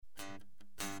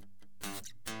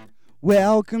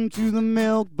Welcome to the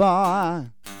milk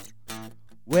bar.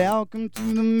 Welcome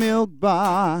to the milk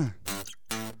bar.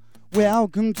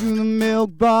 Welcome to the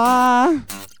milk bar.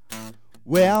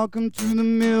 Welcome to the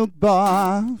milk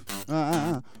bar.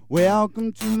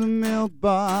 Welcome to the milk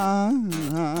bar.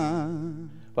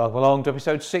 Welcome along to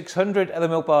episode 600 of the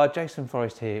Milk Bar. Jason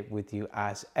Forrest here with you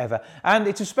as ever. And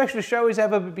it's as special a show as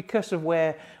ever, but because of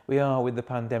where we are with the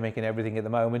pandemic and everything at the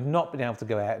moment, not being able to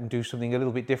go out and do something a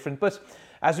little bit different. But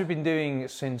as we've been doing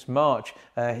since March,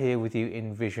 here with you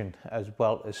in vision as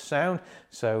well as sound.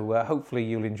 So hopefully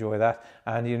you'll enjoy that,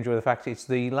 and you enjoy the fact it's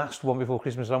the last one before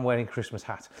Christmas. I'm wearing a Christmas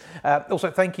hat.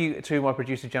 Also, thank you to my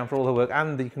producer Jan for all her work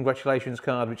and the congratulations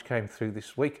card which came through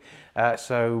this week. Yeah,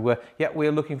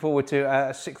 we're looking forward to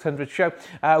a 600th show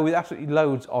with absolutely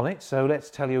loads on it. So let's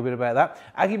tell you a bit about that.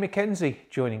 Aggie McKenzie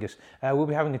joining us. We'll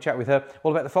be having a chat with her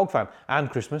all about the Fog Fan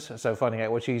and Christmas, so finding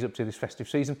out what she's up to this festive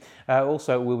season.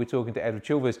 Also, we'll be talking to Edward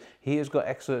Chilvers. He has got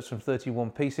excerpts from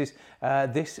 31 pieces.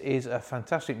 This is a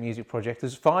fantastic music project.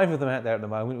 There's 5 of them out there at the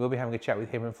moment. We'll be having a chat with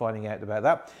him and finding out about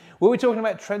that. We'll be talking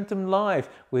about Trentham Live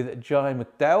with Jai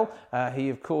McDowall. He,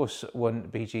 of course, won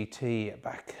BGT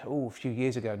back a few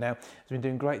years ago now. He's been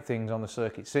doing great things on the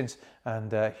circuit since,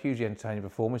 and hugely entertaining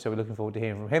performer, so we're looking forward to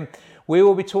hearing from him. We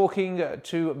will be talking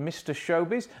to Mr.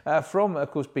 Showbiz from,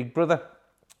 of course, Big Brother.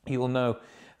 You will know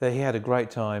that he had a great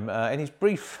time in his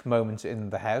brief moments in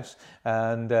the house,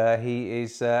 and he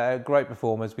is a great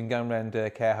performer. Has been going around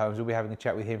care homes. We'll be having a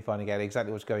chat with him, finding out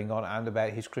exactly what's going on and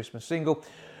about his Christmas single.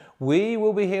 We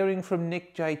will be hearing from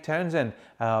Nick J. Townsend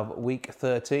of Week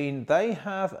 13. They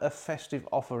have a festive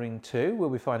offering too. We'll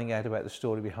be finding out about the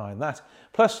story behind that.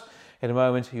 Plus, in a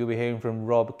moment, you'll be hearing from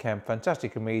Rob Kemp,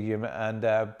 fantastic comedian and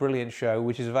a brilliant show,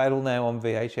 which is available now on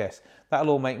VHS.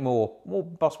 That'll all make more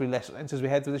possibly less sense as we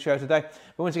head through the show today.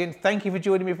 But once again, thank you for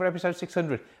joining me for episode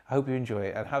 600. I hope you enjoy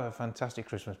it and have a fantastic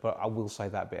Christmas, but I will say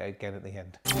that bit again at the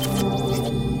end.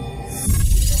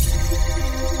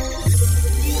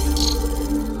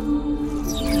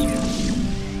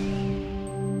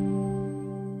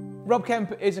 Rob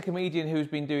Kemp is a comedian who's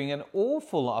been doing an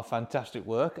awful lot of fantastic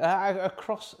work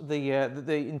across the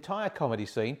entire comedy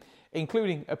scene,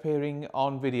 including appearing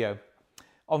on video,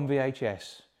 on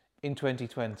VHS, in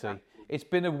 2020. It's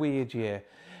been a weird year.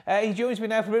 He joins me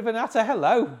now from River Natter.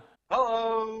 Hello.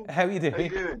 Hello. How are you doing? How you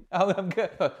doing? Oh, I'm good.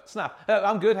 Snap.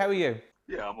 I'm good. How are you?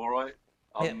 Yeah, I'm all right.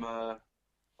 I'm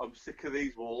sick of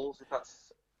these walls. If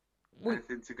that's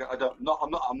anything to go,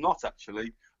 I'm not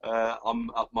actually.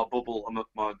 I'm at my bubble. I'm at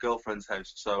my girlfriend's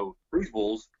house. So these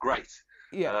walls, great.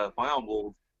 Yeah. My own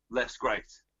walls, less great.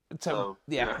 So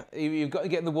yeah, you've got to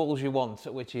get the walls you want,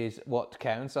 which is what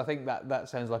counts. I think that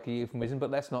sounds like a euphemism,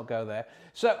 but let's not go there.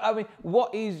 So, I mean,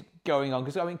 what is going on?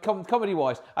 Because, I mean,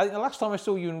 comedy-wise, I think the last time I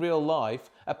saw you in real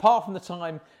life, apart from the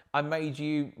time I made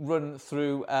you run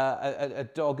through a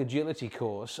dog agility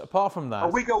course, apart from that... Oh,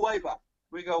 we go way back.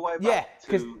 Yeah,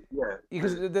 because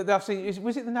I've seen.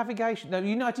 Was it the Navigation? No,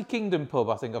 United Kingdom pub.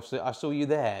 I think I saw you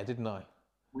there, didn't I?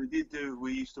 We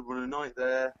used to run a night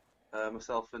there.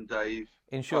 Myself and Dave.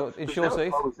 In Short Heath.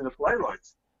 Poets and a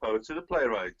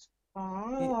Playwright.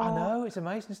 I know, it's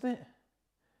amazing, isn't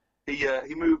it?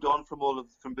 He moved on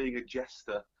from being a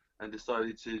jester and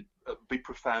decided to be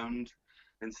profound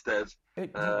instead.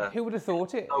 Who would have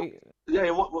thought it?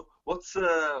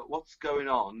 So, what's going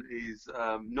on is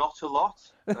not a lot.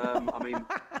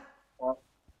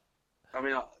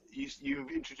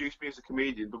 You've introduced me as a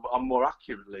comedian, but I'm more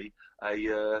accurately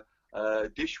a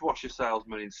dishwasher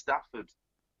salesman in Stafford.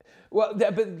 Well,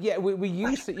 but yeah, we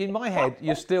used to. In my head,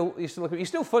 you're still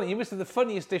funny. You must be the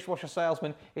funniest dishwasher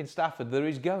salesman in Stafford there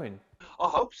is going. I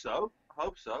hope so.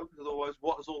 Because otherwise,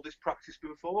 what has all this practice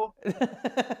been for?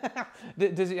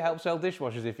 Does it help sell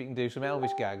dishwashers if you can do some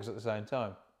Elvis gags at the same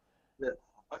time? Yeah.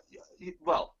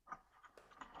 Well,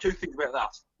 2 things about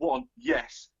that. 1,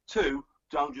 yes. 2,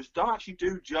 don't actually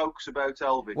do jokes about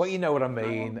Elvis. Well, you know what I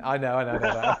mean. I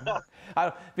know.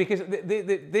 Because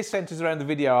this centres around the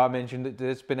video I mentioned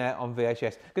that's been out on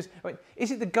VHS. Because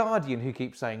is it the Guardian who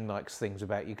keeps saying nice things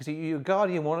about you? Because you're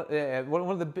Guardian, one of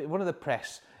the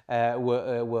press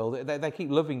world. They keep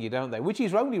loving you, don't they? Which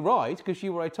is only right because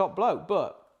you were a top bloke.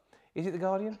 But is it the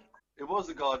Guardian? It was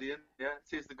the Guardian. Yeah,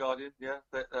 it is the Guardian. Yeah,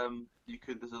 there's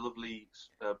a lovely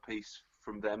piece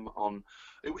from them on.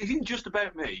 It isn't just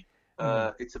about me.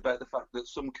 It's about the fact that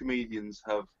some comedians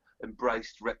have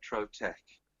embraced retro tech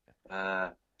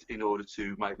in order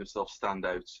to make themselves stand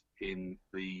out in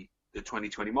the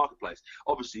 2020 marketplace.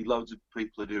 Obviously, loads of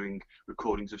people are doing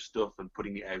recordings of stuff and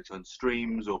putting it out on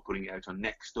streams or putting it out on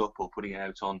Next Up or putting it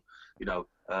out on,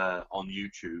 on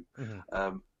YouTube.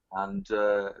 Mm-hmm. And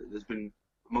there's been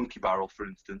Monkey Barrel, for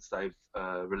instance, they've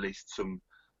released some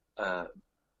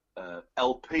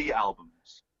LP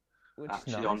albums, Which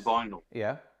actually is nice. on vinyl.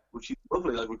 Yeah. Which is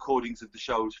lovely, like recordings of the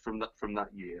shows from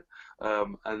that year,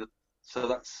 and so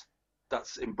that's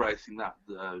embracing that.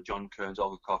 John Kearns,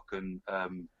 Olga Koch, and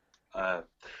I'm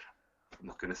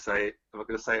not going to say it. I'm not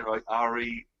going to say it right.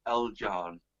 Ari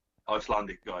Eljan,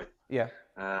 Icelandic guy. Yeah.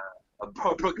 I'm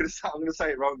probably going to say. I'm going to say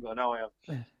it wrong, but I know I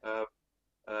am.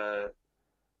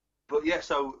 But yeah,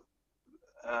 so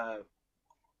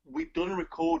we've done a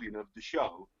recording of the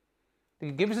show.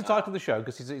 Give us the title of the show,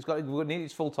 because we need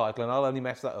its full title, and I'll only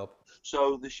mess that up.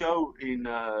 So the show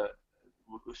I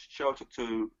took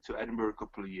to Edinburgh a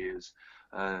couple of years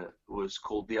was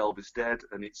called The Elvis Dead,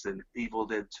 and it's an Evil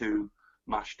Dead 2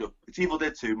 mashed up. It's Evil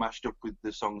Dead 2 mashed up with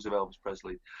the songs of Elvis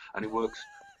Presley, and it works.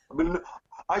 I mean,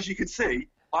 as you can see,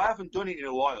 I haven't done it in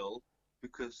a while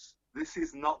because this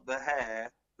is not the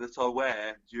hair that I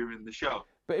wear during the show.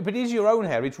 But it is your own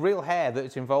hair. It's real hair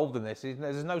that's involved in this.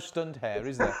 There's no stunned hair,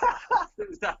 is there?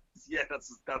 Yeah,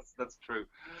 that's true.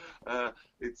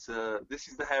 This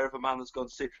is the hair of a man that's gone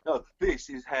to see. No, this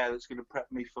is hair that's going to prep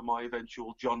me for my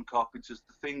eventual John Carpenter's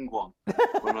The Thing one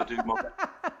when I do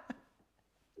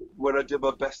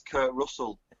my best Kurt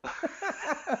Russell.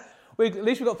 Well, at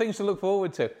least we've got things to look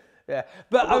forward to. Yeah,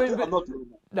 but I'm not doing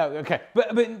that. No, okay,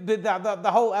 but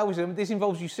the whole Elvis, this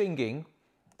involves you singing,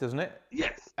 doesn't it?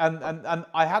 Yes. And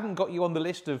I hadn't got you on the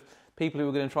list of people who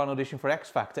were going to try and audition for X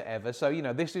Factor ever, so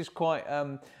this is quite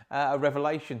a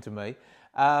revelation to me.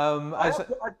 I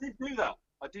did do that.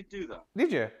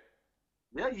 Did you?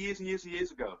 Yeah, years and years and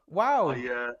years ago. Wow.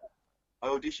 I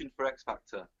auditioned for X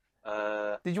Factor.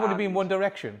 Did you want to be in One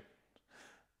Direction?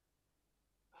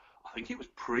 I think it was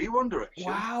pre-One Direction.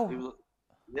 Wow.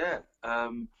 Yeah.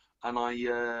 And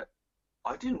I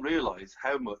didn't realise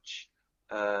how much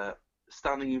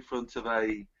standing in front of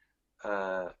an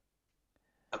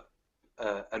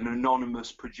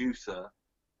anonymous producer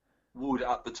would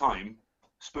at the time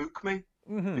spook me,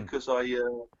 because I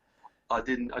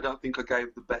don't think I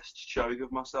gave the best showing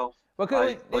of myself. Well,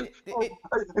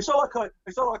 it's not like I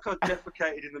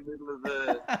defecated in the middle of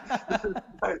the.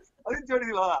 I didn't do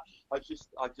anything like that.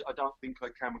 I don't think I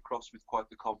came across with quite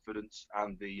the confidence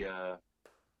and the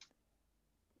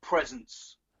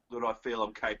presence that I feel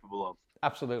I'm capable of.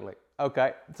 Absolutely.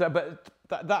 Okay. So, but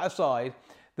that aside,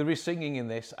 there is singing in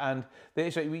this, and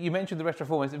so you mentioned the retro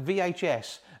formats.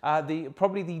 VHS,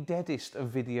 probably the deadest of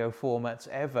video formats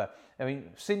ever. I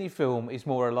mean, Cinefilm is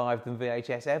more alive than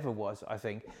VHS ever was, I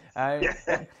think.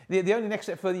 The only next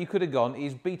step further you could have gone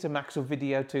is Betamax or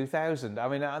Video 2000. I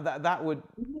mean, that would...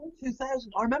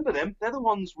 2000, I remember them. They're the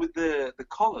ones with the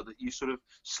collar that you sort of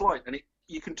slide, and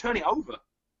you can turn it over.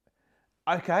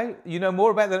 Okay, you know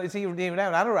more about that. It's even an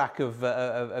anorak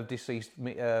of deceased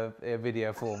video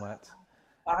formats.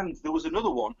 And there was another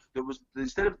one that was,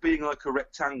 instead of being like a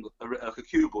rectangle, like a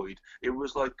cuboid, it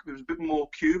was a bit more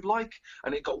cube-like,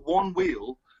 and it got one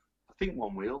wheel. I think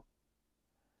one wheel.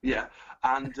 Yeah,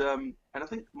 and I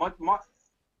think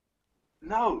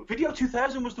Video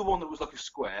 2000 was the one that was like a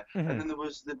square, and then there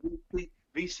was the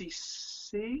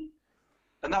VCC,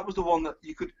 and that was the one that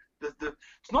you could.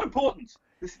 It's not important.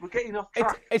 We're getting off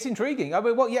track. It's intriguing. I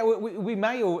mean, well, yeah, we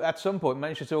may at some point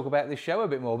manage to talk about this show a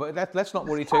bit more, but let's not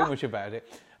worry too much about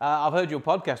it. I've heard your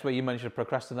podcast where you managed to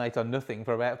procrastinate on nothing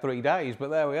for about 3 days, but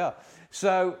there we are.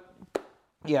 So,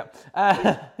 yeah.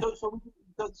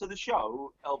 So the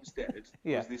show, Elvis Dead,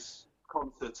 was this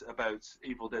concert about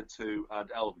Evil Dead 2 and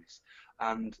Elvis,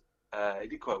 and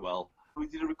it did quite well. We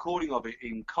did a recording of it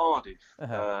in Cardiff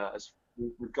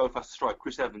with Go Faster Stripe,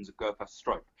 Chris Evans of Go Faster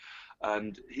Stripe,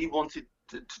 and he wanted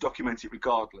to document it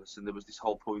regardless, and there was this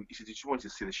whole point. He said he just wanted to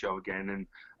see the show again, and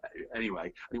anyway,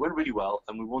 and it went really well,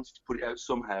 and we wanted to put it out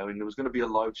somehow, and there was going to be a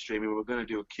live stream, and we were going to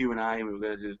do a Q&A, and we were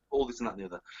going to do all this and that and the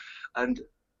other, and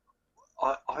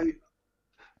I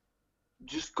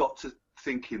just got to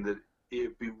thinking that it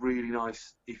would be really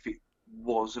nice if it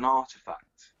was an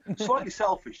artifact, slightly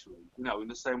selfishly, in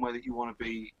the same way that you want to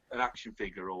be an action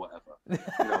figure or whatever.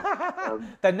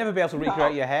 They'd never be able to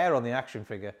recreate your hair on the action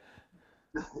figure.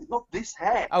 Not this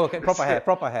hair. Oh, okay, proper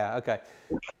hair. Okay.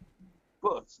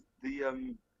 But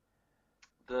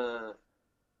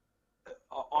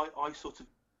I sort of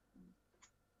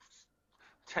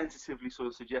tentatively sort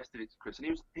of suggested it to Chris, and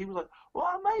he was like,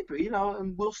 well, maybe,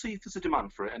 and we'll see if there's a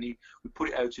demand for it. And we put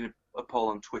it out in a poll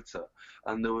on Twitter,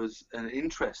 and there was an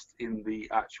interest in the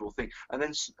actual thing. And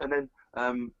then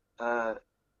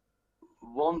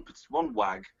one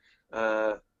wag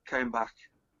came back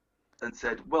and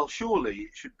said, well, surely it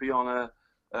should be on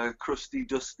a crusty,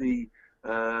 dusty,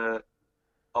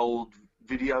 old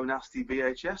video nasty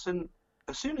VHS. And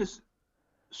as soon as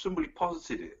somebody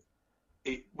posited it,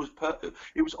 it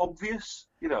was obvious,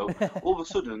 you know. All of a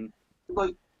sudden,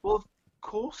 like, well, of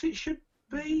course it should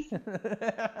be.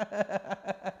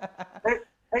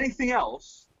 Anything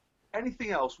else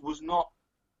was not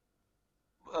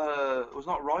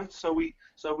right. So we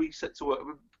set to work.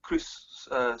 Chris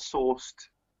sourced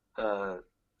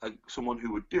someone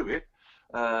who would do it,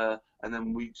 and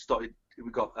then we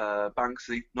got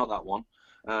Banksy, not that one,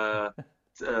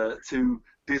 to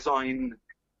design.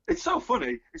 It's so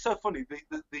funny.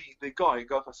 The guy who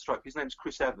got a stroke, his name's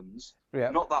Chris Evans.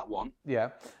 Yeah. Not that one. Yeah.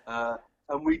 And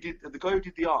the guy who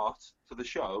did the art for the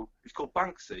show is called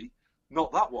Banksy.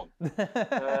 Not that one.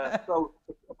 So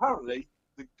apparently,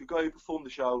 the guy who performed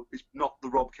the show is not the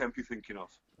Rob Kemp you're thinking of.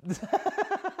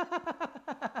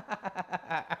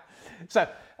 So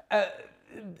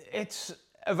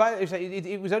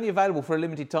it was only available for a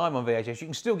limited time on VHS. You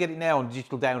can still get it now on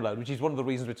digital download, which is one of the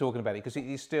reasons we're talking about it, because it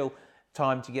is still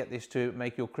time to get this to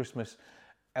make your Christmas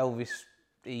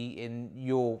Elvis-y in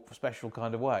your special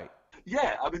kind of way.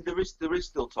 Yeah, I mean there is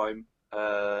still time.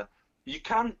 You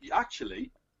can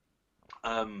actually.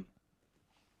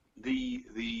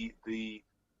 The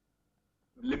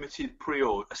limited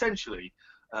pre-order essentially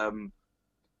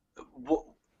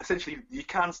you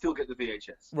can still get the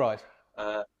VHS, right?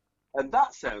 And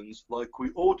that sounds like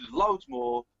we ordered loads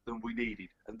more than we needed,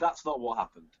 and that's not what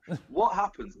happened. What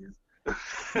happens is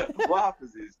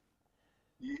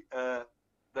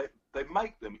they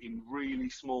make them in really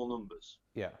small numbers.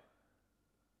 Yeah.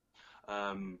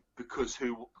 Because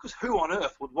who on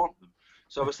earth would want them?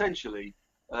 So essentially,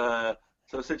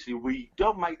 we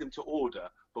don't make them to order,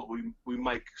 but we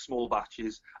make small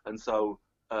batches, and so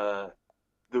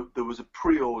there was a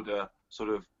pre-order sort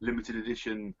of limited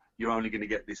edition. You're only going to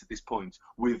get this at this point.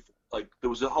 With there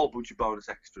was a whole bunch of bonus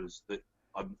extras that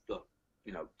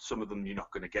some of them you're not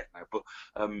going to get now, but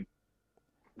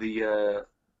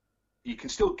you can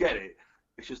still get it.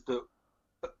 It's just that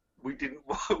we didn't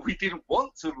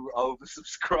want to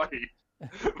oversubscribe.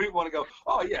 We didn't want to go,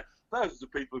 oh yeah, thousands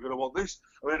of people are going to want this.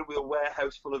 I ended up with a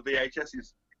warehouse full of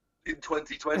VHSs in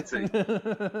 2020.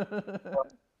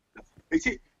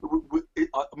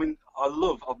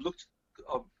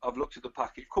 I've looked at the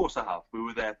package. Of course I have. We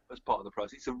were there as part of the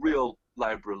process. It's a real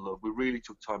labour of love. We really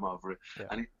took time over it,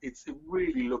 and it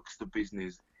really looks the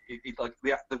business. The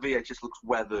VHS looks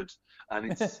weathered, and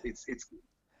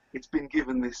it's been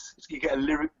given this. You get a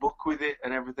lyric book with it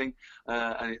and everything,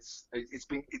 and it's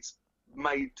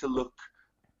made to look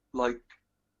like.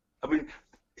 I mean,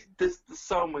 there's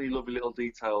so many lovely little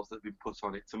details that have been put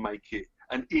on it to make it.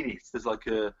 And in it, there's like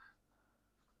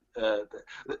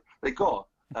they got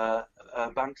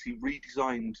Banksy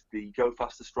redesigned the Go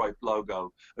Faster Stripe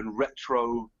logo and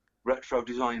retro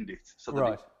designed it so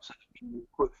that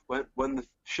when the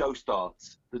show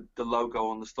starts, the logo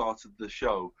on the start of the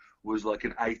show was like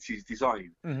an 80s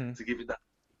design to give it that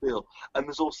feel. And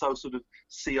there's also sort of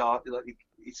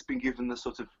it's been given the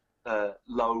sort of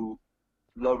low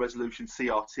resolution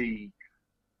CRT.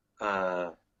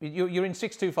 You're in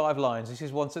 625 lines. This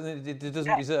is one something that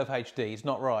doesn't deserve HD. It's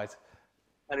not right.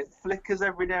 And it flickers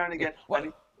every now and again. Yeah.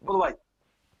 And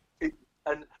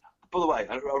by the way,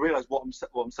 I realise what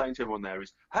I'm saying to everyone there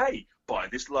is, hey, buy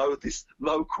this low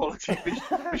quality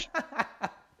vision.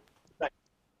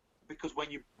 Because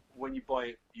when you buy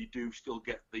it, you do still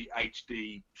get the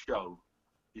HD show.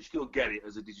 You still get it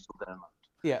as a digital download.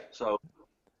 Yeah. So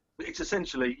it's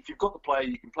essentially, if you've got the player,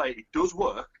 you can play it. It does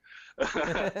work.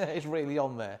 It's really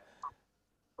on there.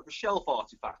 Like a shelf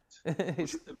artifact,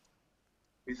 which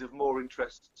is of more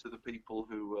interest to the people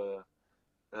who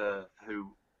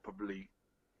probably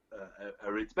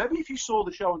are into. Maybe if you saw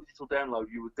the show on digital download,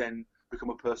 you would then become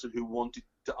a person who wanted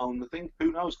to own the thing.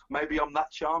 Who knows? Maybe I'm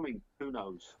that charming. Who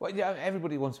knows? Well, yeah,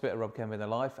 everybody wants a bit of Rob Kemp in their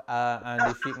life, and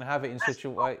if you can have it in such a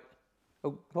way.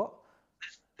 Oh, what?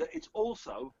 It's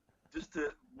also just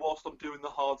whilst I'm doing the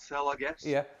hard sell, I guess.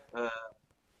 Yeah.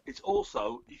 It's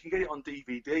also, you can get it on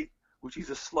DVD, which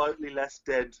is a slightly less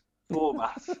dead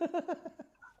format,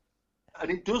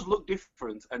 and it does look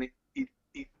different. And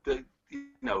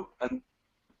and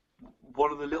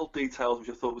one of the little details which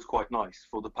I thought was quite nice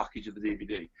for the package of the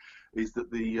DVD is that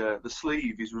the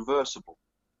sleeve is reversible,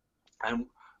 and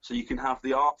so you can have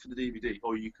the art for the DVD,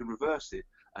 or you can reverse it,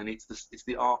 and it's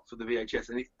the art for the VHS,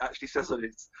 and it actually says that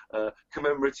it's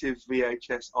commemorative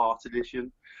VHS art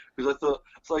edition. Because I thought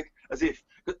it's like as if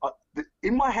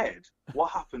in my head,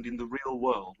 what happened in the real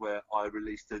world where I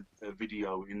released a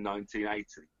video in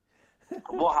 1980,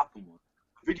 and what happened was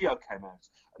the video came out,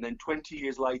 and then 20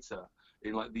 years later,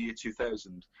 in like the year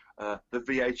 2000, the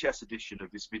VHS edition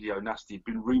of this video Nasty had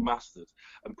been remastered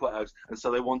and put out, and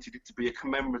so they wanted it to be a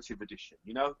commemorative edition,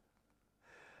 you know?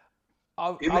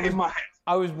 In my head.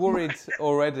 I was worried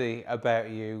already about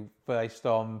you based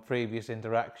on previous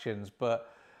interactions, but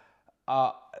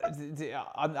I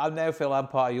now feel I'm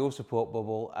part of your support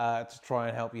bubble to try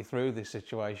and help you through this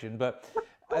situation. But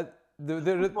I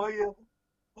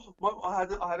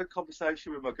had a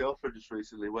conversation with my girlfriend just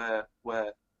recently where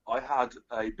I had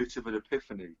a bit of an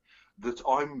epiphany that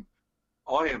I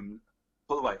am.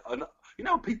 By the way, you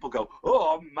know, people go,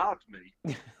 "Oh, I'm mad, me,"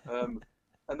 and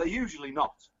they're usually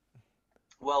not.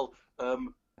 Well,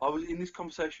 I was in this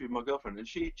conversation with my girlfriend, and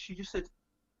she just said,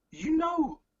 "You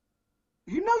know,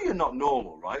 you're not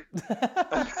normal, right?"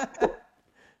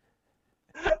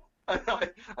 and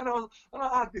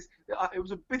I had this. It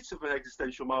was a bit of an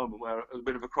existential moment where it was a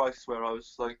bit of a crisis where I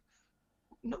was like,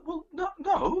 "No,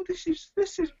 this is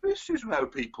how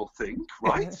people think,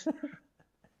 right?"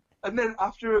 And then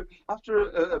after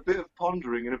a bit of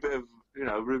pondering and a bit of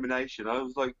rumination, I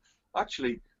was like,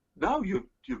 "Actually, no, you're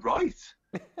right.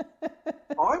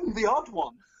 I'm the odd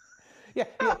one." Yeah.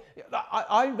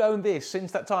 I've known this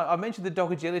since that time. I mentioned the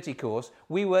dog agility course.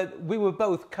 We were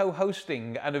both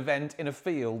co-hosting an event in a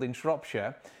field in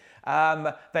Shropshire.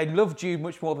 They loved you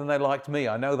much more than they liked me.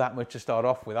 I know that much to start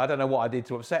off with. I don't know what I did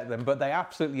to upset them, but they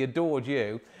absolutely adored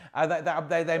you.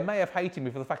 They may have hated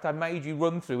me for the fact I made you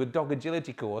run through a dog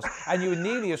agility course, and you were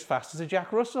nearly as fast as a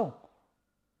Jack Russell.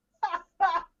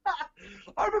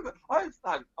 I remember I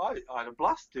had a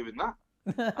blast doing that.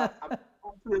 I had a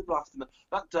blast.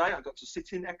 That day I got to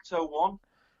sit in Ecto 1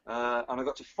 and I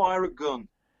got to fire a gun.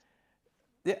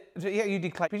 Yeah, you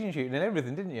did clay pigeon shooting and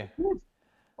everything, didn't you?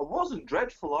 I wasn't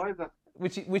dreadful either.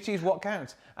 Which is what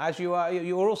counts. As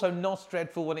you're also not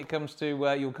dreadful when it comes to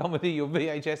your comedy, your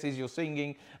VHSs, your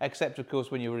singing, except of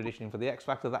course when you're auditioning for the X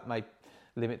Factor. That may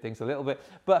limit things a little bit.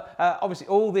 But obviously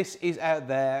all this is out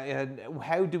there.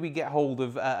 How do we get hold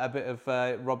of a bit of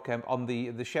Rob Kemp on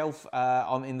the shelf,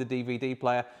 in the DVD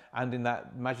player, and in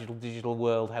that magical digital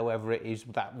world, however it is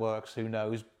that works, who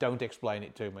knows? Don't explain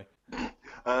it to me.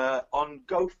 On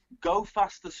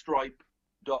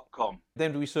gofasterstripe.com.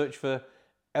 Then do we search for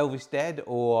Elvis Dead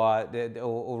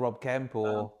or Rob Kemp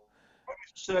or...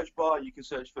 search bar, you can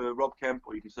search for Rob Kemp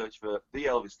or you can search for the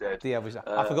Elvis Dead. The Elvis.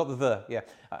 I forgot the yeah.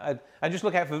 And just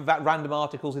look out for that random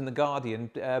articles in the Guardian,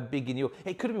 big in your.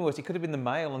 It could have been worse. It could have been the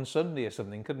Mail on Sunday or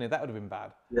something, couldn't it? That would have been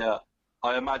bad. Yeah.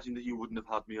 I imagine that you wouldn't have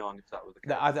had me on if that were the case.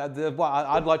 Well,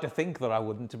 I'd like to think that I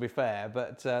wouldn't, to be fair,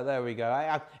 but there we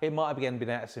go. It might have again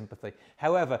been out of sympathy.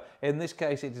 However, in this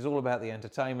case, it is all about the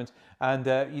entertainment. And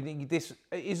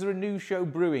is there a new show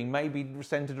brewing, maybe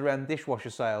centred around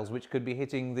dishwasher sales, which could be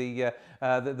hitting the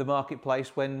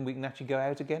marketplace when we can actually go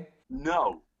out again?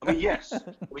 No. I mean, yes.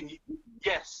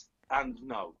 Yes and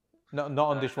no. Not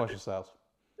on dishwasher sales.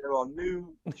 There are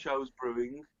new shows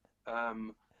brewing,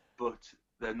 but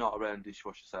they're not around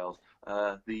dishwasher sales.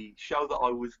 The show that I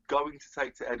was going to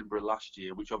take to Edinburgh last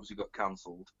year, which obviously got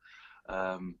cancelled,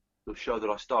 the show that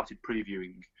I started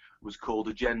previewing was called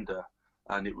Agenda,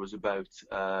 and it was about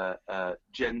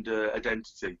gender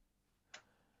identity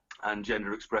and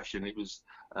gender expression. It was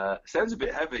sounds a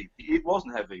bit heavy. It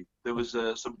wasn't heavy. There was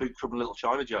some Big Trouble in Little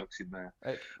China jokes in there.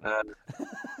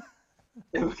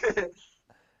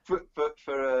 For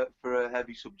a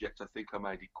heavy subject, I think I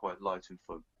made it quite light and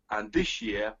fun. And this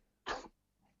year,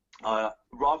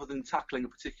 rather than tackling a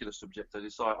particular subject,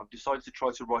 I've decided to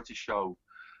try to write a show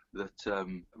that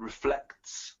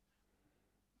reflects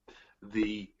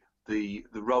the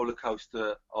roller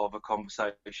coaster of a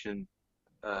conversation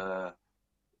that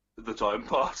I'm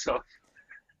part of.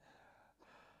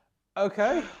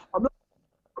 Okay. I'm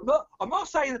not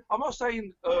saying.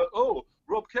 Oh,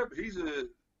 Rob Kemp, he's a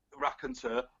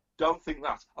raconteur. Don't think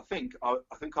that. I think I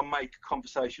make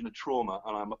conversation a trauma,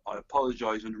 and I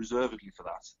apologise unreservedly for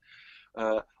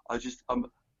that. I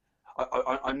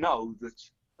know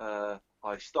that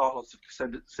I start lots of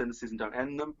sentences and don't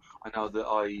end them. I know that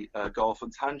I go off on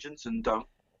tangents and don't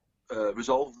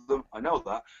resolve them. I know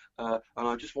that, and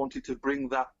I just wanted to bring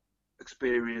that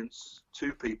experience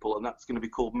to people, and that's going to be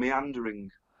called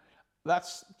meandering.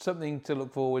 That's something to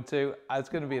look forward to. It's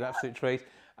going to be an absolute treat.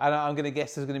 And I'm going to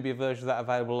guess there's going to be a version of that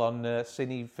available on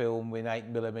Cine Film in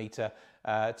 8mm to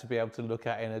be able to look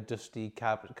at in a dusty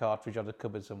cartridge on a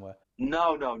cupboard somewhere.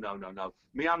 No.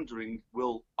 Meandering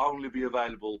will only be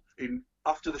available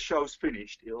after the show's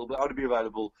finished. It'll only be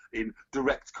available in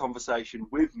direct conversation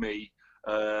with me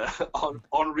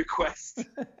on request.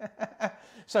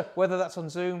 So whether that's on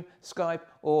Zoom, Skype,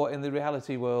 or in the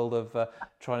reality world of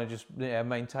trying to just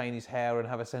maintain his hair and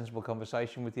have a sensible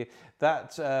conversation with you,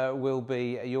 that will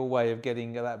be your way of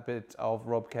getting that bit of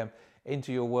Rob Kemp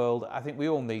into your world. I think we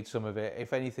all need some of it,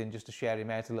 if anything, just to share him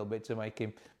out a little bit to make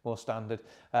him more standard.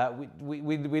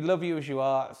 We love you as you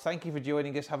are. Thank you for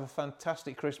joining us. Have a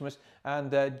fantastic Christmas,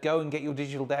 and go and get your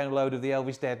digital download of the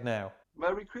Elvis Dead now.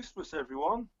 Merry Christmas,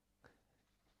 everyone.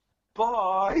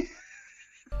 Bye.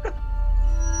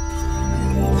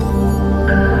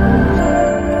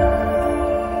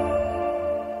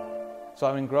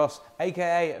 Simon Gross,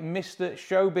 aka Mr.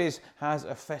 Showbiz, has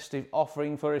a festive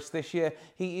offering for us this year.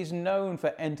 He is known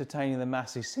for entertaining the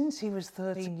masses since he was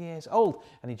 13 years old,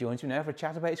 and he joins me now for a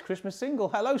chat about his Christmas single.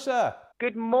 Hello, sir.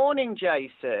 Good morning,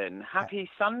 Jason. Happy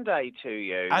Sunday to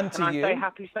you. And to you. Can I say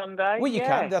happy Sunday? Well, you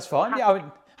can, that's fine. Yeah, I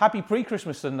mean, happy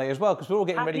pre-Christmas Sunday as well, because we're all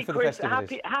getting ready for the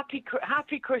festivities.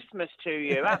 Happy Christmas to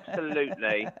you,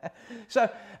 absolutely. So,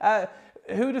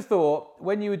 who'd have thought,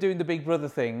 when you were doing the Big Brother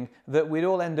thing, that we'd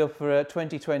all end up for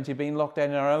 2020 being locked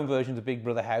down in our own version of the Big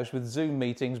Brother house, with Zoom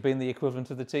meetings being the equivalent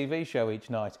of the TV show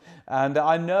each night? And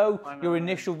I know your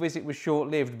initial visit was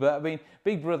short-lived, but I mean,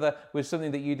 Big Brother was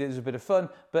something that you did as a bit of fun,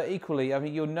 but equally, I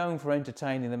mean, you're known for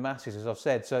entertaining the masses, as I've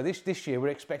said. So this year, we're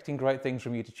expecting great things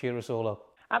from you to cheer us all up.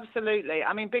 Absolutely.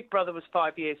 I mean, Big Brother was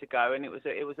 5 years ago, and it was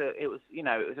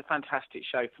a fantastic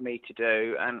show for me to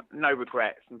do, and no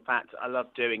regrets. In fact, I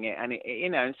loved doing it, and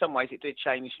in some ways, it did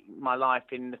change my life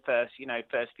in the first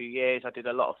few years. I did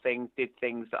a lot of things,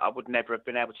 that I would never have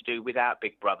been able to do without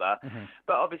Big Brother. Mm-hmm.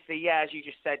 But obviously, yeah, as you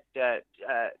just said,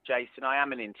 Jason, I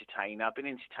am an entertainer. I've been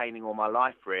entertaining all my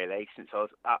life, really, since I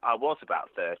was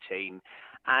about 13.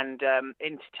 And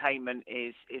entertainment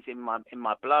is in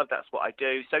my blood. That's what I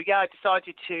do. So yeah, I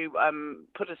decided to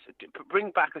bring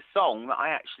back a song that I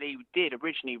actually did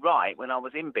originally write when I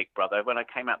was in Big Brother, when I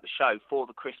came out the show for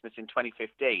the Christmas in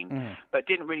 2015, but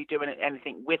didn't really do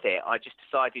anything with it. I just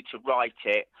decided to write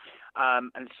it.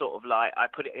 And sort of like I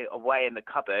put it away in the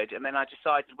cupboard, and then I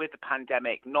decided, with the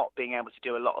pandemic, not being able to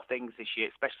do a lot of things this year,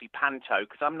 especially panto,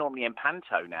 because I'm normally in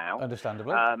panto now.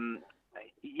 Understandably.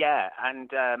 Yeah,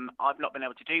 and I've not been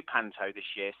able to do panto this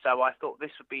year, so I thought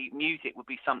music would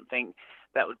be something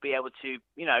that would be able to,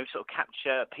 sort of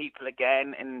capture people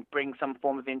again and bring some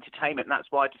form of entertainment. And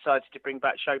that's why I decided to bring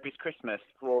back Showbiz Christmas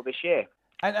for this year.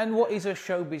 And what is a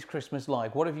Showbiz Christmas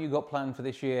like? What have you got planned for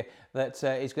this year that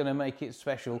is going to make it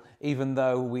special, even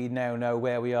though we now know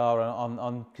where we are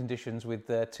on conditions with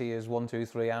tiers 1, 2,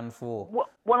 3 and 4?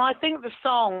 Well, I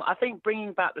think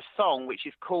bringing back the song, which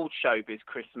is called Showbiz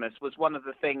Christmas, was one of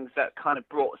the things that kind of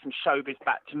brought some showbiz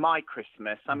back to my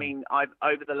Christmas. I mean,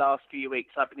 over the last few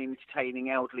weeks, I've been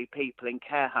entertaining elderly people in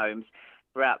care homes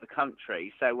throughout the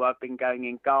country. So I've been going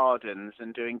in gardens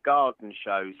and doing garden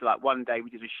shows. Like one day we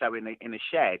did a show in a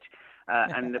shed,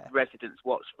 and the residents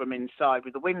watched from inside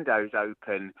with the windows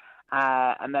open.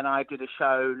 And then I did a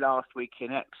show last week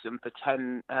in Epsom for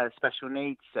 10 special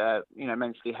needs,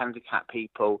 mentally handicapped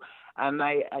people, and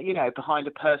they, behind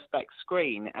a perspex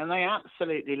screen, and they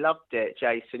absolutely loved it,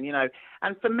 Jason.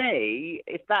 And for me,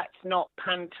 if that's not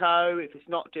panto, if it's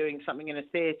not doing something in a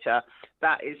theatre,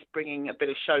 that is bringing a bit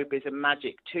of showbiz and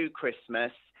magic to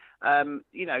Christmas.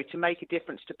 To make a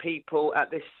difference to people at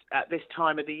this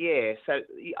time of the year. So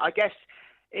I guess,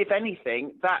 if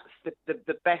anything, that's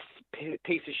the best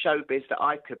piece of showbiz that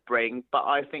I could bring, but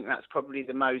I think that's probably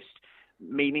the most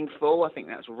meaningful. I think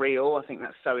that's real. I think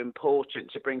that's so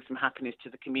important to bring some happiness to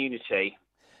the community.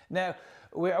 Now,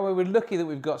 we're lucky that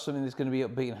we've got something that's going to be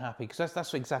upbeat and happy, because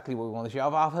that's exactly what we want this year.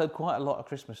 I've heard quite a lot of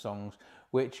Christmas songs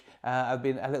which have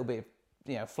been a little bit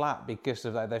flat because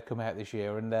of that. They've come out this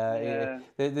year, and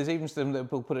there's even some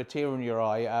that will put a tear in your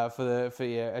eye for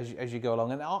you as you go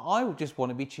along. And I just want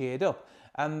to be cheered up.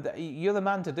 And you're the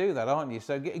man to do that, aren't you?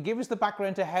 So give us the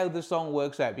background to how the song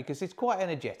works out, because it's quite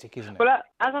energetic, isn't it? Well,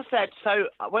 as I said, so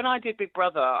when I did Big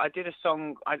Brother, I did a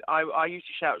song. I used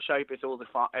to shout showbiz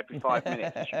every 5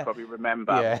 minutes, as you probably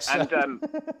remember. Yes. And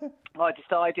I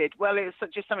decided, well, it's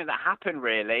just something that happened,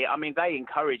 really. I mean, they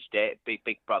encouraged it,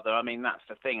 Big Brother. I mean, that's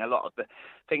the thing. A lot of the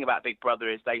thing about Big Brother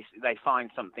is they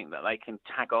find something that they can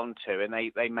tag on to, and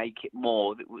they make it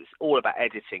more. It's all about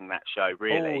editing that show,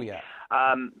 really. Oh, yeah.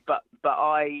 But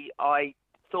I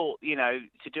thought,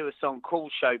 to do a song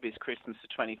called Showbiz Christmas for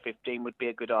 2015 would be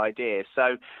a good idea.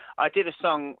 So I did a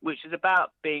song which is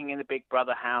about being in the Big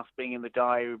Brother house, being in the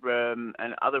diary room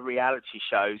and other reality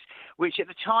shows, which at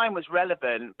the time was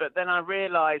relevant. But then I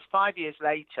realised 5 years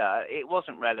later it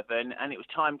wasn't relevant, and it was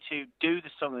time to do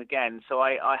the song again. So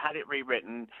I had it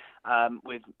rewritten.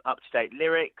 with up-to-date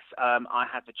lyrics. I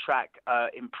had the track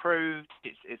improved.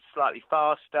 It's slightly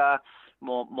faster,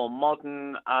 more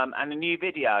modern, and a new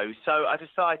video. So I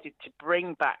decided to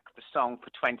bring back the song for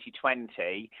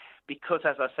 2020 because,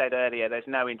 as I said earlier, there's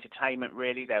no entertainment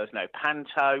really. There was no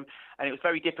panto, and it was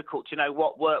very difficult to know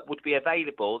what work would be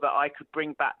available that I could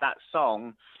bring back that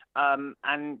song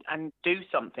and do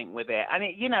something with it. And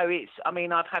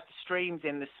I've had the streams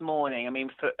in this morning. I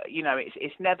mean,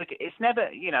 it's never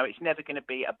going to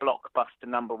be a blockbuster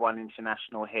 #1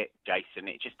 international hit, Jason.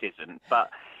 It just isn't.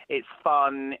 But it's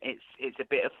fun. It's a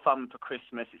bit of fun for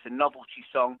Christmas. It's a novelty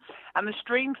song, and the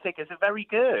stream figures are very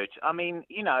good. I mean,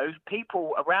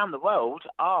 people around the world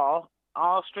are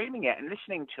streaming it and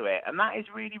listening to it, and that is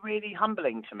really, really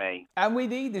humbling to me. And we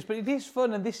need this, but it is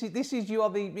fun, and this is you are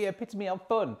the epitome of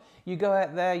fun. You go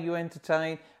out there, you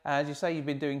entertain. As you say, you've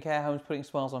been doing care homes, putting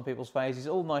smiles on people's faces,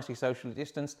 all nicely socially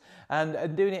distanced,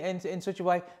 and doing it in such a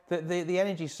way that the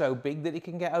energy is so big that it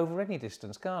can get over any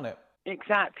distance, can't it?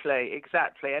 Exactly,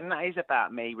 and that is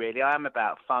about me, really. I am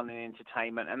about fun and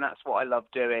entertainment, and that's what I love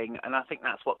doing, and I think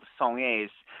that's what the song is.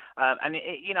 And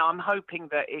I'm hoping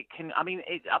that it can. I mean,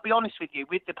 I'll be honest with you.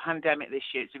 With the pandemic this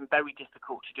year, it's been very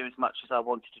difficult to do as much as I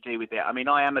wanted to do with it. I mean,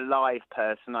 I am a live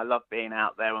person. I love being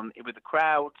out there with the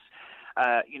crowds.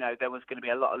 There was going to be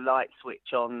a lot of light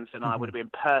switch-ons, and I would have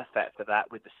been perfect for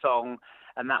that with the song,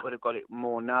 and that would have got it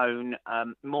more known.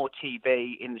 More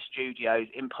TV in the studios,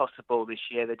 impossible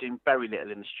this year. They're doing very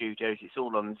little in the studios. It's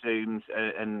all on Zooms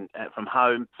and from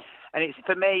home. And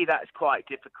for me, that's quite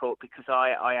difficult because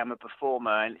I am a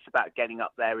performer, and it's about getting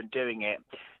up there and doing it.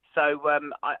 So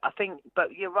I think,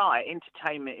 but you're right,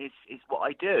 entertainment is what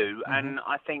I do, and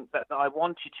I think that I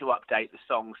wanted to update the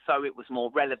song so it was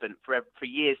more relevant for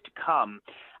years to come.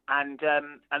 And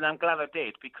I'm glad I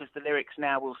did, because the lyrics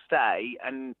now will stay,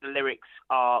 and the lyrics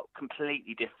are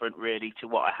completely different, really, to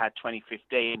what I had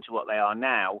 2015 to what they are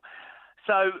now.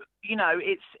 So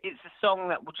it's a song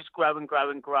that will just grow and grow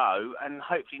and grow, and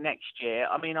hopefully next year.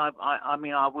 I mean,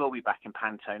 I will be back in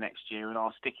Panto next year, and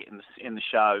I'll stick it in the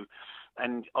show.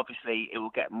 And obviously it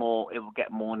will get more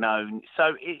known.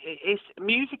 So it's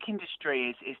music industry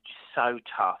is just so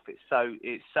tough.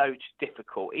 It's so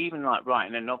difficult. Even like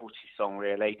writing a novelty song,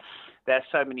 really. There's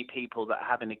so many people that are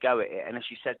having a go at it. And as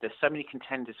you said, there's so many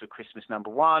contenders for Christmas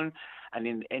 #1,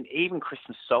 and even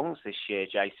Christmas songs this year,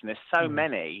 Jason. There's so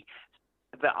many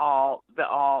that are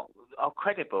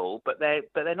credible, but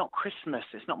they're not Christmas.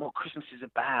 It's not what Christmas is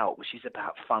about, which is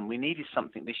about fun. We needed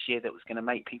something this year that was going to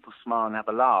make people smile and have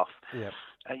a laugh. Yeah.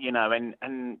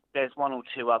 And there's one or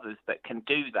two others that can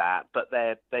do that, but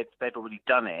they've already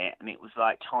done it, and it was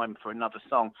like time for another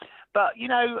song. But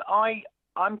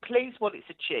I'm pleased what it's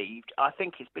achieved. I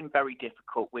think it's been very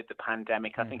difficult with the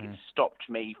pandemic. I think it's stopped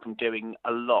me from doing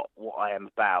a lot what I am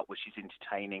about, which is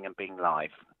entertaining and being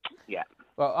live. Yeah.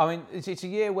 Well, I mean, it's a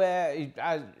year where,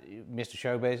 as Mr.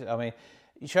 Showbiz, I mean,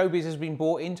 showbiz has been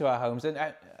brought into our homes. And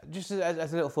just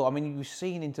as a little thought, I mean, you've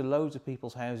seen into loads of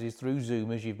people's houses through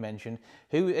Zoom, as you've mentioned.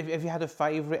 Have you had a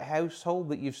favourite household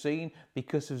that you've seen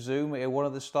because of Zoom? One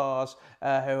of the stars who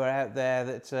are out there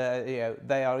that,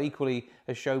 they are equally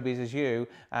as showbiz as you,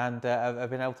 and have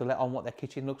been able to let on what their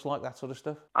kitchen looks like, that sort of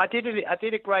stuff? I did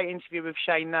a great interview with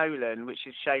Shane Nolan, which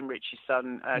is Shane Ritchie's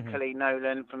son, Colleen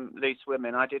Nolan from Loose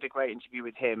Women. I did a great interview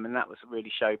with him, and that was a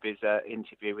really showbiz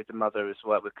interview with the mother as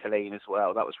well, with Colleen as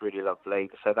well. That was really lovely.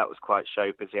 So that was quite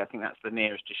showbizy. I think that's the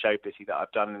nearest to showbizy that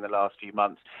I've done in the last few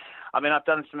months. I mean, I've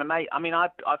done some amazing. I mean, I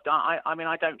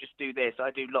don't just do this. I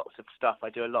do lots of stuff. I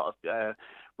do a lot of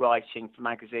writing for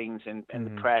magazines and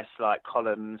the press, like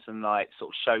columns and like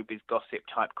sort of showbiz gossip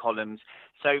type columns.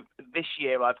 So this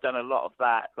year I've done a lot of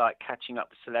that, like catching up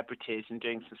with celebrities and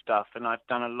doing some stuff. And I've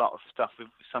done a lot of stuff with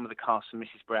some of the cast of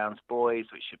Mrs. Brown's Boys,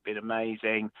 which have been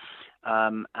amazing.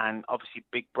 And obviously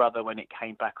Big Brother, when it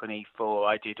came back on E4,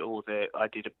 I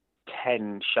did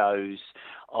 10 shows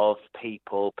of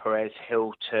people, Perez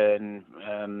Hilton,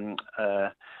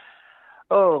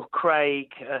 Craig,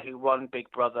 who won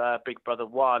Big Brother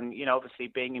 1. Obviously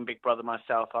being in Big Brother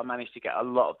myself, I managed to get a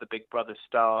lot of the Big Brother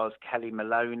stars, Kelly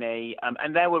Maloney,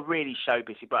 and they were really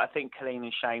showbusy, but I think Colleen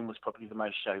and Shane was probably the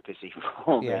most showbusy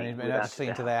for me. Yeah, and that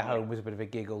scene to their home was a bit of a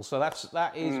giggle, so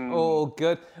that is all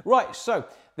good. Right, so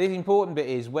the important bit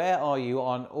is, where are you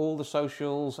on all the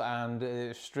socials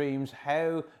and streams?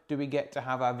 How do we get to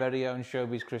have our very own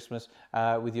Showbiz Christmas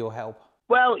with your help?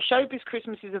 Well, Showbiz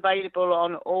Christmas is available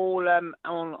on all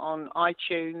on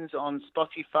iTunes, on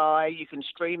Spotify. You can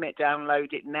stream it,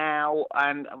 download it now,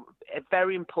 and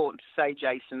very important to say,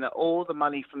 Jason, that all the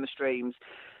money from the streams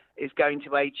is going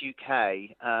to Age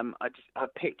UK. I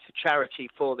picked a charity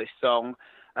for this song.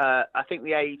 I think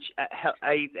the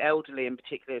elderly in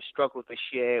particular have struggled this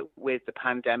year with the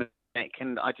pandemic,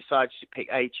 and I decided to pick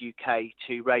Age UK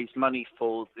to raise money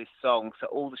for this song. So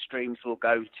all the streams will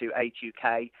go to Age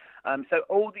UK. So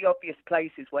all the obvious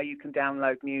places where you can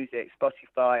download music,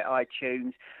 Spotify,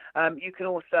 iTunes. You can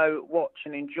also watch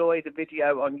and enjoy the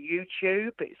video on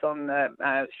YouTube. It's on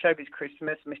Showbiz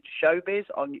Christmas, Mr. Showbiz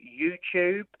on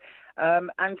YouTube.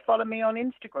 And follow me on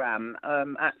Instagram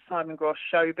at Simon Gross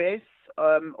Showbiz,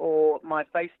 or my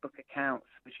Facebook accounts,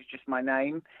 which is just my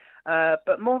name.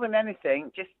 But more than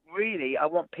anything, just really, I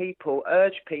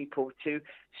urge people to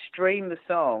stream the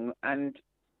song and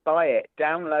buy it,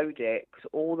 download it, because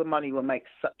all the money will make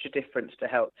such a difference to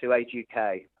help to Age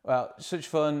UK. Well, such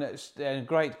fun and a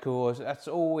great cause. That's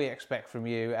all we expect from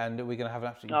you, and we're going to have an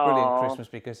absolutely brilliant Christmas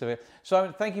because of it.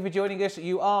 Simon, thank you for joining us.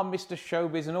 You are Mr.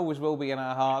 Showbiz and always will be in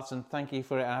our hearts, and thank you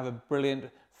for it, and have a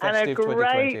brilliant festive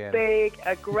 2020. And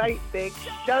a great big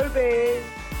Showbiz.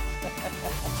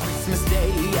 Christmas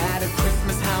Day at a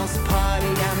Christmas house party,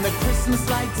 and the Christmas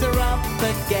lights are up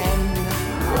again.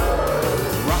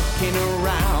 Rocking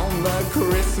around the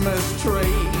Christmas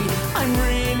tree, I'm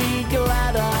really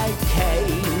glad I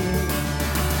came.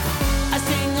 I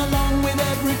sing along with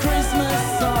every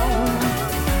Christmas song.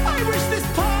 I wish this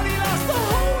party lasts the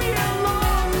whole year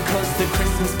long, 'cause the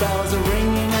Christmas bells are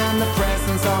ringing and the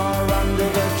presents are under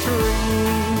the tree.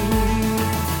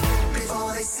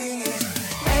 Before they sing it,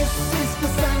 S is for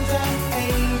Santa,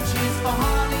 H is for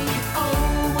Holly, O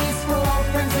is for all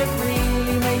friends that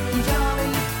really make you jolly.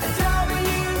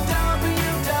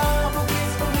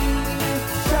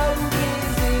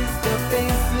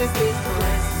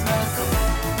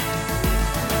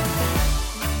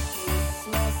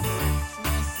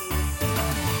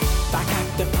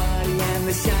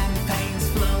 The champagne's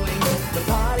flowing, the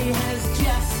party has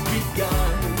just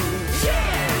begun.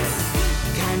 Cheers!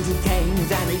 Candy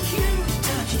canes and a huge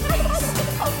turkey feast.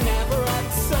 I've never had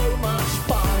so much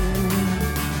fun.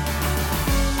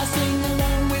 I sing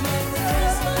along with every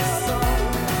Christmas song.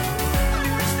 I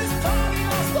wish this party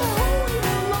lasts the whole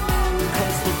year long,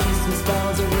 'cause the Christmas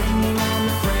bells are ringing and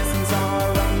the presents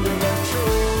are under the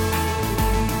tree.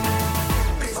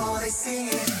 Before they sing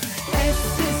it, S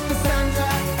is for Santa,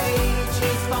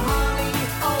 for Holly,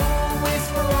 always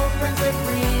for all friends that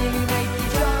really make you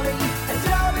jolly. A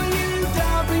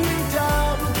WWW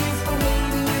is for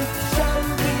meeting you.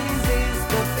 Showbiz is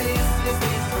the business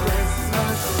this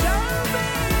Christmas.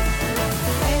 Showbiz!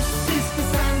 S is for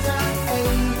Santa,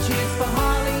 H is for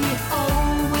Holly,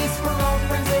 always for all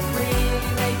friends that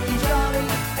really make you jolly.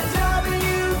 A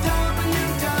WWW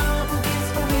is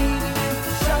for meeting you.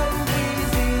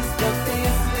 Showbiz is the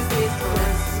business this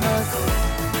Christmas.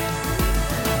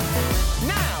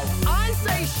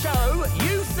 Show,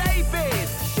 you say biz.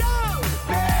 Show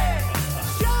biz.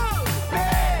 Show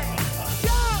biz.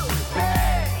 Show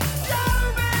biz. Show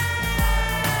biz.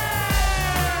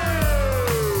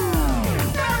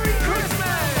 Merry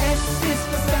Christmas. S is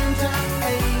for Santa,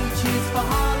 H is for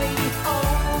Holly, O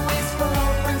is for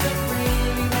all friends that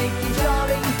really make you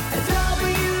jolly.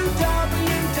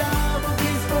 WWW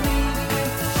is for meeting you.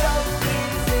 Show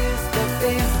biz is the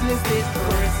business this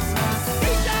Christmas.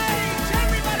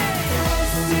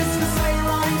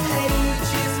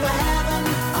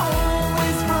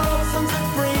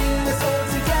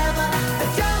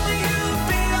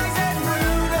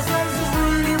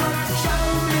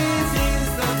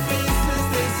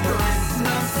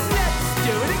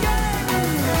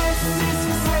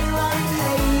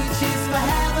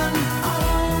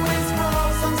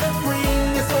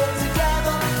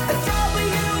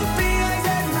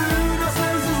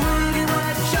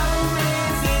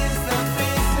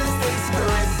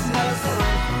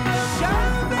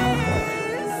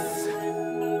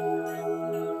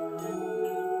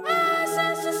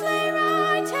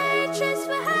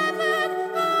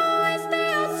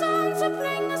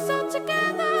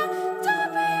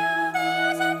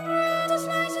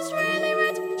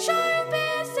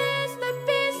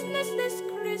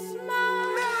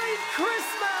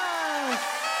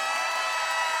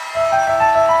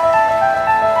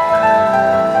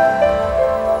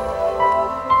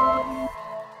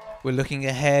 We're looking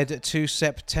ahead to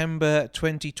September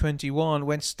 2021,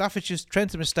 when Staffordshire's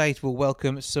Trentham estate will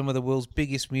welcome some of the world's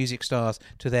biggest music stars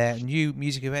to their new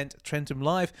music event, Trentham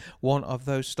Live. One of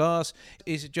those stars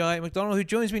is Jai McDowall, who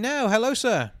joins me now. Hello,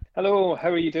 sir. Hello, how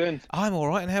are you doing? I'm all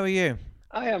right, and how are you?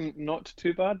 I am not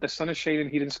too bad. The sun is shining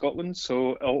here in Scotland,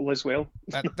 so all is well.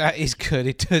 That is good.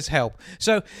 It does help.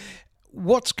 So,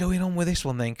 what's going on with this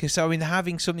one then? Because, I mean,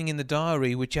 having something in the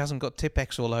diary which hasn't got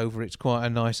Tipp-Ex all over it's quite a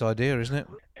nice idea, isn't it?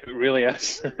 It really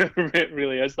is. It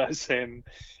really is. That's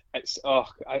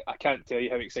I can't tell you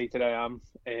how excited I am.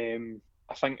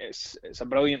 I think it's a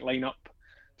brilliant lineup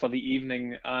for the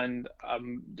evening, and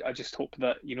I just hope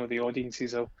that the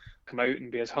audiences will come out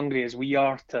and be as hungry as we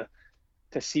are to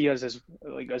see us as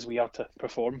we are to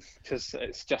perform, because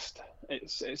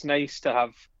it's nice to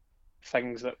have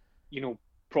things that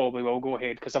probably will go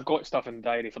ahead, because I've got stuff in the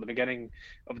diary for the beginning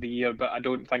of the year, but I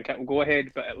don't think it will go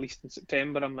ahead. But at least in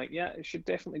September, I'm like, yeah, it should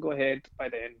definitely go ahead by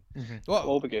then. It'll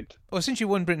all be good. Well, since you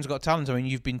won Britain's Got Talent, I mean,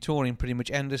 you've been touring pretty much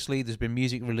endlessly. There's been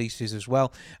music releases as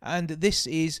well, and this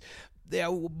is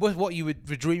what you were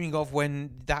dreaming of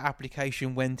when that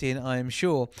application went in, I am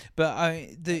sure. But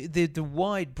the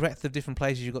wide breadth of different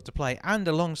places you got to play, and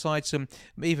alongside some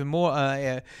even more,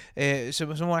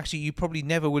 some more actually you probably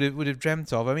never would have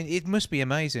dreamt of. I mean, it must be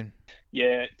amazing.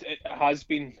 Yeah, it has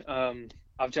been.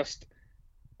 I've just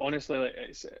honestly,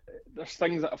 there's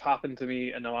things that have happened to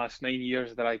me in the last 9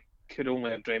 years that I could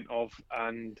only have dreamt of,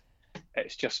 and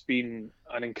it's just been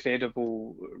an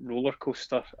incredible roller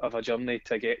coaster of a journey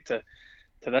to get to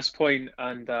this point.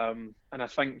 And I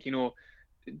think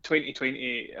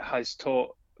 2020 has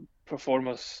taught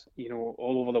performers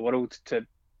all over the world to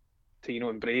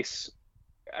embrace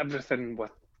everything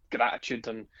with gratitude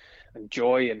and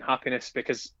joy and happiness,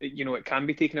 because it can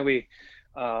be taken away.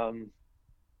 And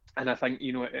I think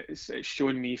it's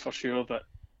shown me for sure that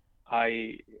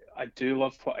I do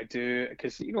love what I do,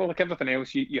 because like everything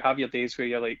else, you have your days where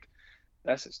you're like,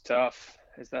 this is tough.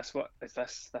 Is this it?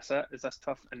 Is this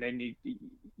tough? And then you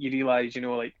realise,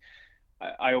 like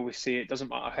I always say, it doesn't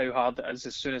matter how hard it is.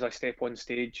 As soon as I step on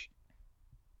stage,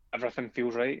 everything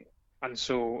feels right. And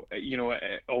so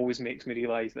it always makes me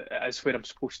realise that it is where I'm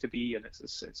supposed to be, and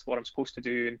it's what I'm supposed to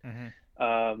do.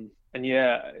 And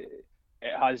yeah,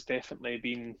 it has definitely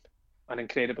been an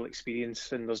incredible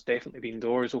experience, and there's definitely been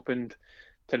doors opened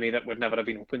to me that would never have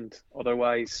been opened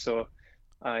otherwise. So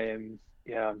I'm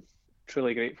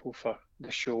truly grateful for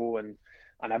the show and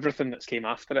everything that's came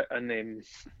after it. And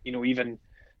even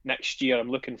next year,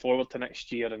 I'm looking forward to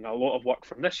next year, and a lot of work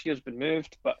from this year's been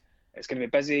moved, but it's going to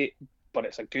be busy, but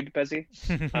it's a good busy.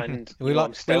 And we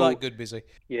like good busy.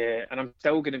 Yeah, and I'm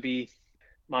still going to be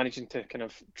managing to kind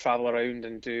of travel around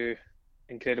and do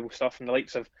incredible stuff, and the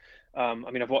likes of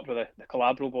I've worked with the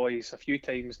Calabro boys a few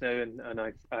times now, and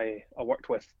I worked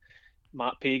with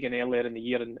Matt Pagan earlier in the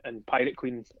year in Pirate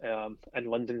Queen in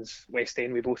London's West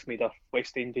End. We both made our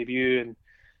West End debut,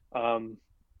 and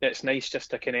it's nice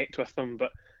just to connect with them,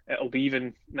 but it'll be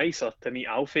even nicer to meet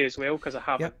Alfie as well, because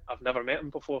I've never met him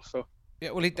before. So yeah,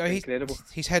 well, incredible.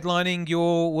 He's headlining.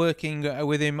 You're working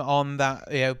with him on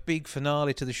that big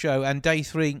finale to the show, and day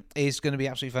 3 is going to be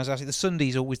absolutely fantastic. The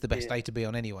Sunday's always the best day to be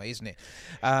on anyway, isn't it?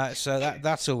 So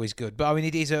that's always good. But I mean,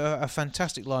 it is a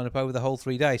fantastic lineup over the whole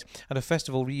 3 days, and a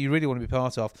festival you really want to be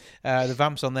part of. The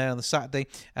Vamps on there on the Saturday,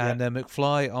 and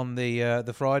McFly on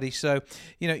the Friday. So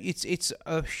it's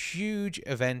a huge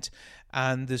event.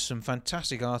 And there's some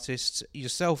fantastic artists,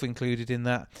 yourself included in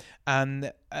that,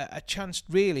 and a chance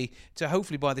really to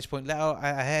hopefully by this point let our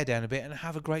hair down a bit and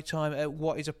have a great time at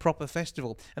what is a proper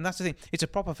festival. And that's the thing, it's a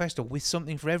proper festival with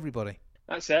something for everybody.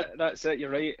 That's it, you're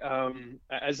right.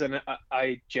 It is, and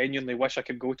I genuinely wish I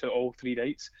could go to all 3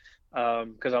 nights,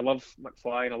 because I love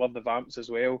McFly and I love the Vamps as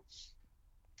well.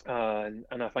 And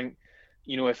I think,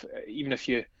 if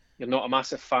you're not a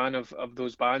massive fan of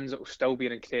those bands, it will still be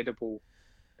an incredible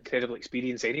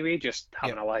experience anyway, just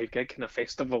having a live gig in a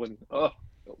festival, and it'll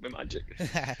be magic.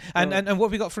 and what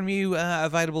have we got from you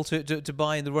available to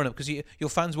buy in the run-up, because your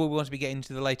fans will want to be getting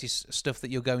into the latest stuff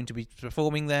that you're going to be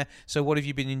performing there. So what have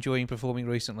you been enjoying performing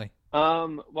recently?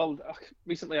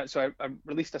 Recently, so I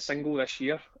released a single this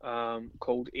year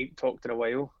called Ain't Talked in a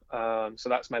While. So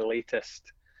that's my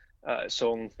latest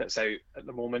song that's out at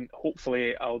the moment.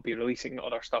 Hopefully I'll be releasing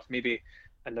other stuff maybe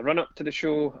in the run-up to the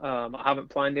show. I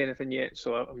haven't planned anything yet,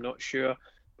 so I'm not sure,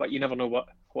 but you never know what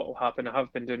will happen. I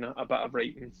have been doing a bit of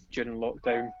writing during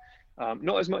lockdown,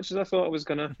 not as much as I thought I was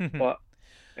gonna, but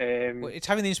well, it's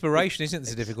having the inspiration, isn't it?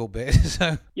 It's a difficult bit.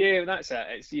 So yeah, that's it.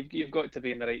 It's you've got to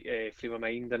be in the right frame of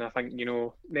mind, and I think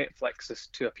Netflix is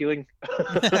too appealing.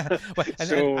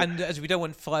 and as we don't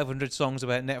want 500 songs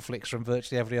about Netflix from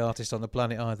virtually every artist on the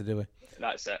planet either, do we?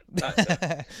 That's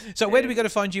it. So where do we go to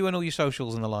find you and all your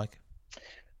socials and the like?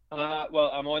 Well,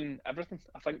 I'm on everything.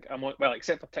 I think I'm on,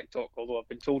 except for TikTok, although I've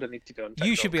been told I need to be on TikTok.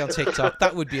 You should be on TikTok.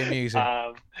 That would be amusing.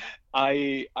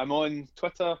 I'm on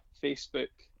Twitter, Facebook,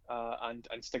 and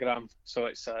Instagram. So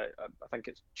it's I think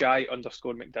it's Jai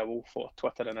 _McDowall for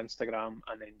Twitter and Instagram,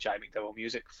 and then Jai McDowall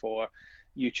Music for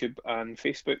YouTube and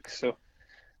Facebook. So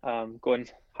go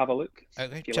and have a look.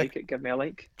 Okay, if you like it, give me a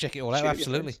like. Check it all out,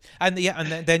 absolutely. And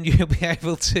then you'll be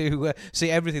able to see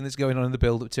everything that's going on in the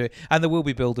build-up to it. And there will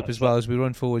be build-up as well as we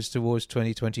run forwards towards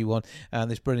 2021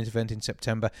 and this brilliant event in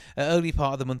September. Early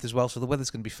part of the month as well, so the weather's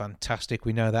going to be fantastic,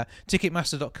 we know that.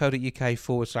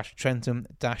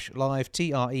 Ticketmaster.co.uk/Trentham-live,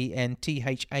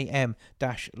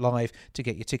 TRENTHAM-live to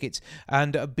get your tickets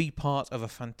and be part of a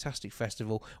fantastic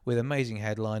festival with amazing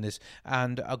headliners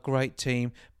and a great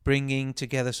team bringing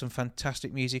together some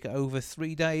fantastic music over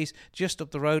 3 days just up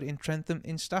the road in Trentham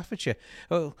in Staffordshire.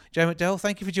 Well, Jai McDowall,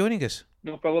 thank you for joining us.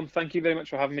 No problem. Thank you very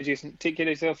much for having me, Jason. Take care of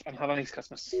yourself and have a nice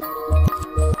Christmas.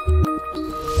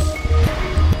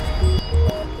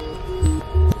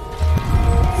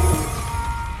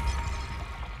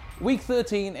 Week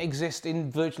 13 exists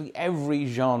in virtually every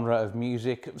genre of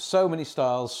music. So many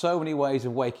styles, so many ways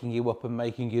of waking you up and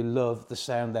making you love the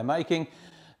sound they're making.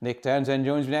 Nick Townsend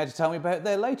joins me now to tell me about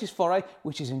their latest foray,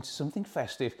 which is into something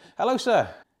festive. Hello, sir.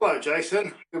 Hello,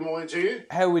 Jason. Good morning to you.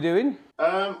 How are we doing?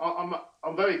 I'm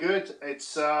very good.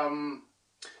 It's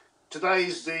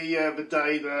today's the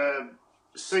day the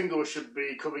single should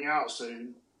be coming out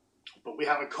soon, but we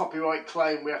have a copyright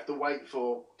claim we have to wait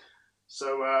for.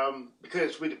 So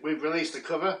because we've released a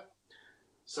cover,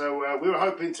 so we were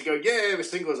hoping to go, yeah, the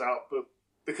single's out, but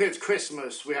because it's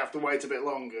Christmas, we have to wait a bit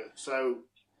longer. So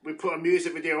we put a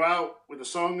music video out with a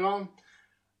song on,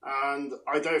 and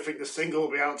I don't think the single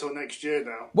will be out till next year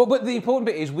now. Well, but the important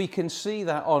bit is we can see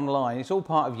that online. It's all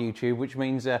part of YouTube, which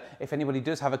means if anybody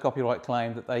does have a copyright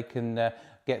claim, that they can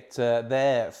get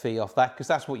their fee off that, because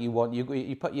that's what you want.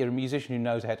 You're a musician who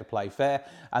knows how to play fair,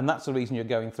 and that's the reason you're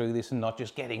going through this and not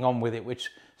just getting on with it,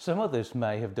 which some others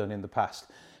may have done in the past.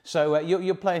 So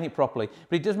you're playing it properly,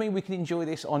 but it does mean we can enjoy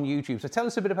this on YouTube. So tell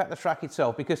us a bit about the track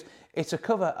itself, because it's a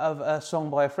cover of a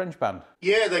song by a French band.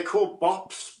 Yeah, they're called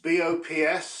Bops,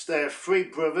 B-O-P-S. They're three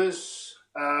brothers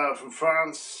from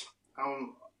France. I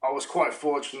was quite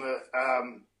fortunate.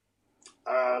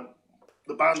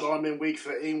 The band I'm in, Week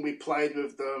 13, we played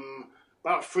with them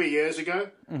about 3 years ago.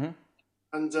 Mm-hmm.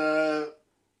 And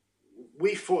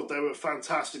we thought they were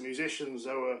fantastic musicians.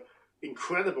 They were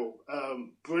incredible,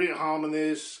 brilliant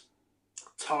harmonies,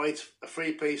 tight, a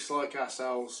three-piece like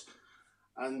ourselves,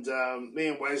 and me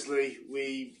and Wesley,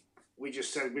 we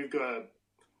just said we've got to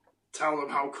tell them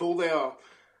how cool they are.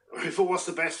 We thought, what's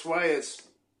the best way? It's,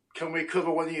 can we cover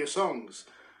one of your songs?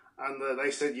 And they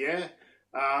said, yeah.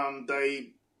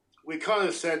 We kind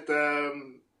of said,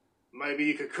 maybe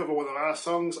you could cover one of our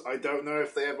songs. I don't know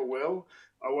if they ever will.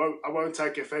 I won't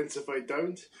take offence if I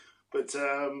don't. But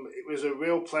it was a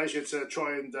real pleasure to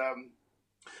try and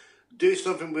do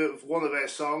something with one of their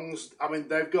songs. I mean,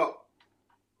 they've got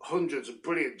hundreds of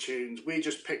brilliant tunes. We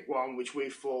just picked one which we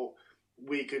thought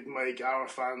we could make our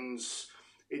fans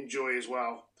enjoy as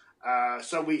well.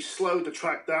 So we slowed the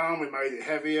track down, we made it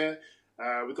heavier,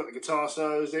 we got the guitar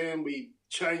solos in, we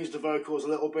changed the vocals a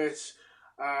little bit,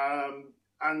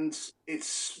 and it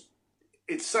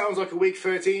sounds like a Week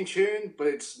 13 tune, but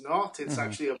it's not. It's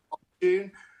actually a pop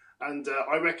tune. And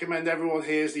I recommend everyone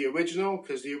hears the original,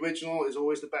 because the original is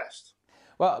always the best.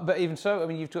 Well, but even so, I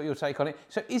mean, you've got your take on it.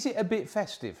 So is it a bit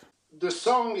festive? The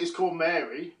song is called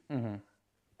Mary. Mm-hmm.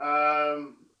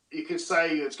 You could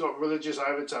say it's got religious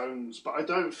overtones, but I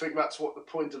don't think that's what the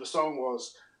point of the song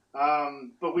was.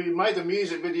 But we made a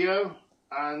music video,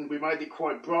 and we made it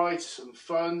quite bright and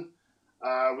fun.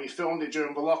 We filmed it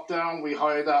during the lockdown. We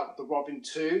hired out the Robin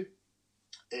 2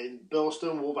 in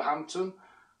Bilston, Wolverhampton.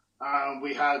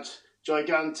 We had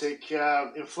gigantic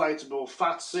inflatable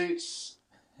fat suits,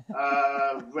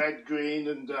 red, green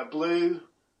and blue.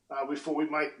 We thought we'd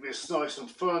make this nice and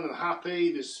fun and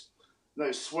happy. There's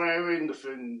no swearing,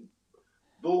 nothing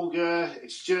vulgar.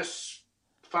 It's just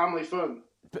family fun.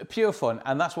 Pure fun,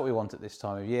 and that's what we want at this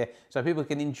time of year, so people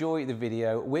can enjoy the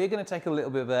video. We're going to take a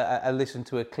little bit of a listen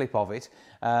to a clip of it,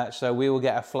 so we will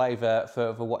get a flavour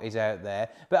for what is out there.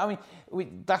 But I mean,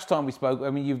 last time we spoke,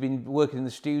 I mean, you've been working in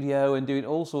the studio and doing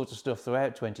all sorts of stuff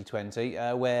throughout 2020,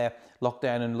 where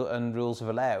lockdown and rules have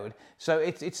allowed. So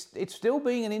it's still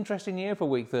being an interesting year for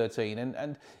Week 13,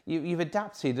 and you've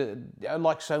adapted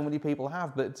like so many people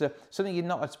have, but something you'd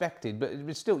not expected.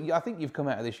 But still, I think you've come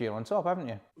out of this year on top, haven't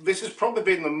you? This has probably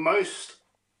been the most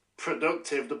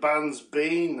productive the band's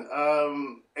been,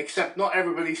 except not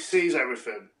everybody sees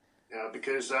everything,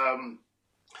 because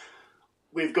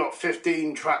we've got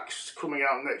 15 tracks coming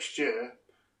out next year,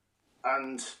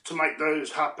 and to make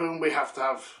those happen, we have to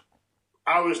have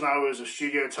hours and hours of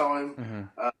studio time,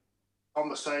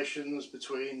 conversations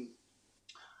between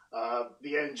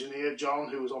the engineer, John,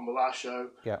 who was on the last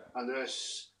show, and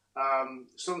us.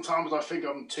 Sometimes I think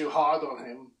I'm too hard on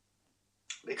him,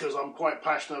 because I'm quite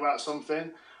passionate about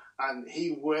something, and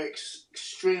he works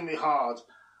extremely hard.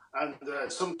 And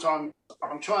sometimes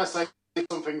I'm trying to say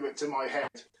something that's in my head,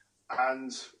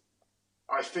 and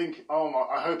I think,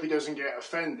 I hope he doesn't get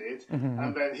offended.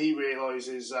 And then he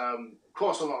realises, of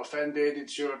course I'm not offended,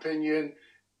 it's your opinion,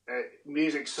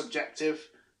 music's subjective.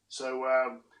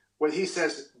 So when he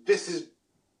says, this is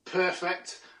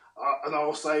perfect, and I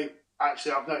will say,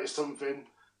 actually, I've noticed something,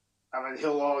 and then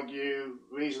he'll argue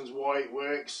reasons why it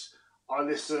works. I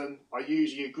listen, I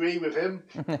usually agree with him,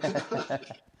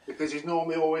 because he's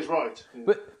normally always right.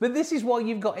 But this is why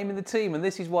you've got him in the team, and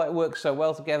this is why it works so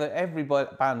well together. Every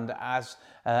band has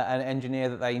an engineer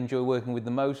that they enjoy working with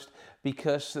the most,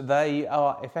 because they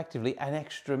are effectively an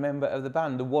extra member of the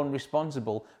band, the one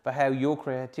responsible for how your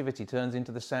creativity turns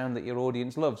into the sound that your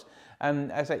audience loves.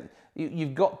 And as I say,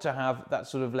 you've got to have that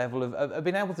sort of level of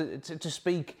being able to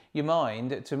speak your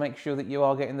mind to make sure that you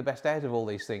are getting the best out of all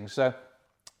these things. So,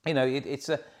 you know, it's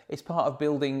part of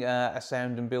building a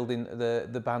sound and building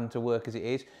the band to work as it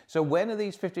is. So when are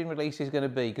these 15 releases going to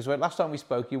be? Because last time we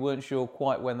spoke, you weren't sure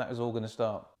quite when that was all going to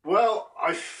start. Well,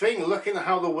 I think looking at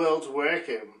how the world's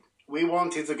working, we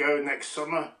wanted to go next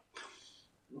summer,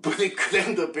 but it could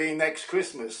end up being next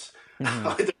Christmas.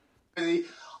 I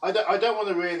don't want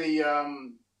to really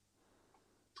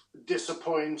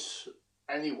disappoint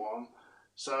anyone.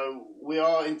 So we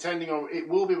are intending on, it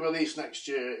will be released next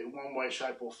year in one way,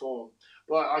 shape or form.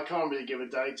 But I can't really give a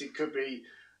date. It could be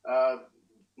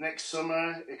next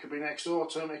summer, it could be next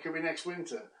autumn, it could be next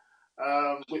winter.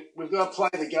 We've got to play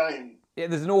the game. Yeah,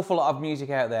 there's an awful lot of music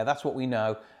out there, that's what we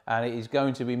know, and it is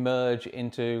going to be merged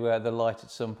into the light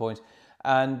at some point.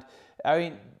 And I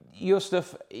mean, your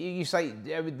stuff, you say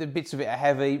the bits of it are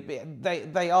heavy,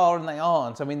 they are and they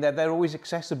aren't. I mean, they're always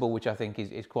accessible, which I think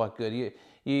is quite good.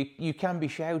 You can be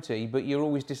shouty, but you're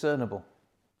always discernible.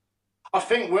 I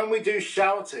think when we do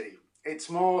shouty, it's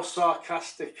more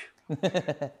sarcastic.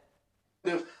 We're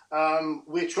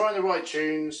trying to write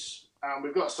tunes, and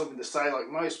we've got something to say like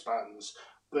most bands,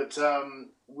 but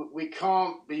we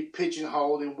can't be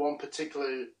pigeonholed in one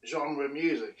particular genre of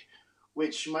music,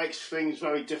 which makes things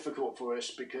very difficult for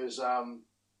us, because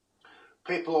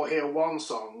people will hear one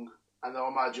song and they'll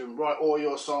imagine, right, all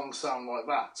your songs sound like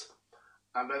that.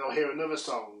 And then I'll hear another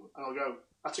song and I'll go,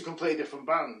 that's a completely different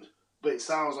band, but it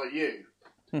sounds like you.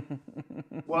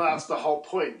 Well, that's the whole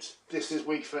point. This is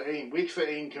Week 13. Week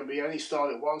 13 can be any style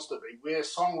it wants to be. We're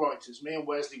songwriters. Me and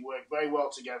Wesley work very well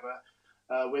together.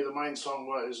 We're the main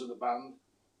songwriters of the band.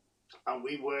 And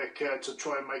we work to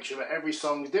try and make sure that every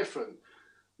song is different,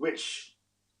 which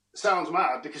sounds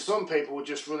mad, because some people will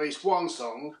just release one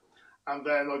song and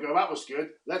then they'll go, that was good,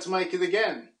 let's make it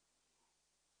again.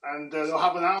 And they'll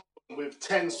have an album with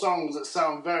 10 songs that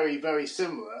sound very, very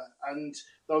similar, and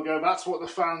they'll go, that's what the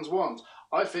fans want.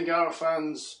 I think our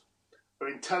fans are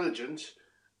intelligent,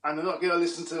 and they're not going to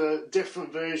listen to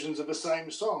different versions of the same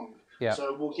song. Yeah.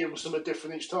 So we'll give them something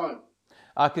different each time.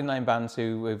 I can name bands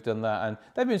who've done that, and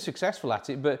they've been successful at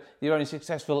it, but you're only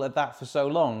successful at that for so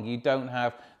long. You don't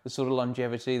have the sort of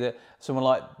longevity that someone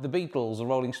like the Beatles or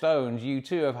Rolling Stones,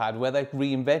 U2 have had, where they've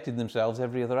reinvented themselves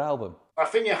every other album. I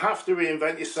think you have to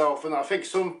reinvent yourself, and I think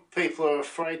some people are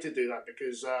afraid to do that,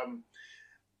 because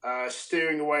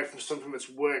steering away from something that's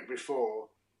worked before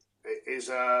is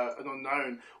an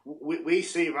unknown. We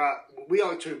see that, we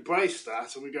like to embrace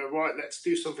that, and we go, right, let's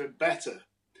do something better.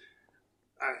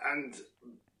 And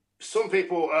some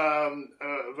people are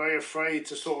very afraid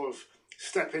to sort of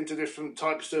step into different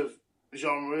types of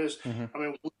genres. Mm-hmm. I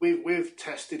mean, we've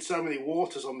tested so many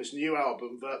waters on this new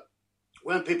album that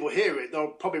when people hear it, they'll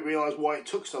probably realise why it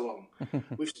took so long.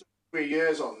 We've spent 3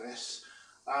 years on this,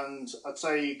 and I'd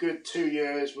say a good 2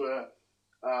 years were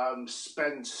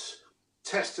spent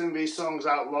testing these songs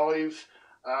out live.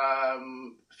 A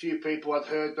few people had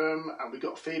heard them, and we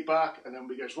got feedback, and then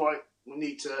we go, right, we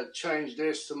need to change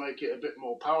this to make it a bit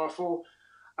more powerful.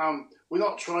 We're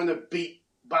not trying to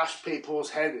bash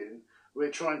people's head in. We're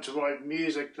trying to write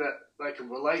music that they can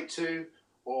relate to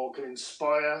or can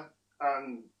inspire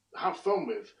and have fun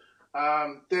with.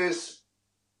 There's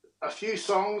a few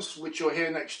songs which you'll hear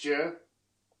next year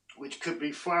which could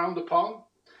be frowned upon,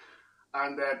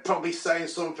 and they're probably saying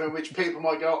something which people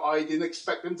might go, I didn't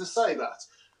expect them to say that.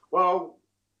 Well,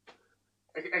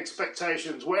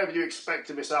 expectations, whatever you expect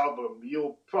of this album,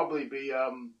 you'll probably be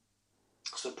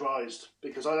surprised,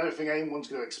 because I don't think anyone's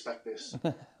going to expect this.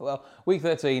 Well, Week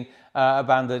 13, a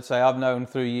band that I've known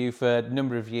through you for a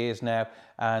number of years now,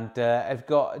 and have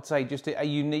got, say, just a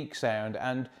unique sound,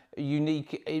 and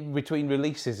unique in between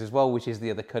releases as well, which is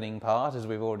the other cunning part, as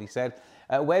we've already said.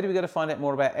 Where do we go to find out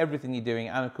more about everything you're doing,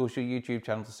 and of course your YouTube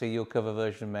channel to see your cover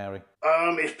version of Mary?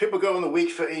 If people go on the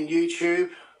Week 13 YouTube,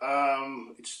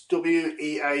 it's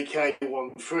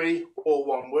WEAK13, all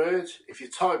one word. If you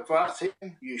type that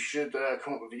in, you should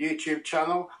come up with a YouTube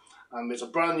channel, and there's a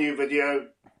brand new video.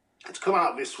 It's come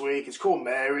out this week. It's called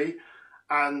Mary,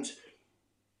 and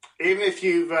even if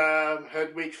you've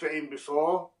heard Week 13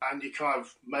 before and you kind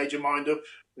of made your mind up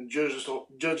and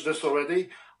judged us already,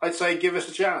 I'd say give us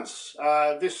a chance.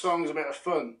 This song's a bit of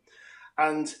fun,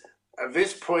 and at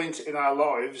this point in our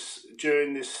lives,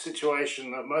 during this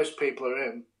situation that most people are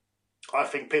in, I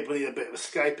think people need a bit of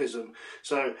escapism.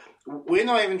 So we're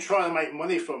not even trying to make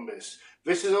money from this.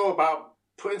 This is all about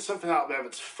putting something out there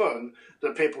that's fun,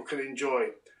 that people can enjoy.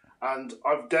 And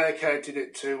I've dedicated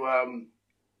it to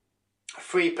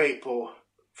three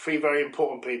very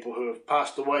important people who have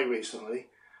passed away recently.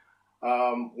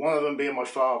 One of them being my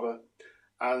father.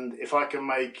 And if I can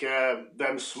make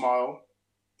them smile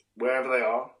wherever they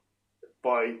are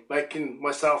by making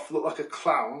myself look like a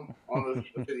clown on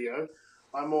a video,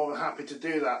 I'm more than happy to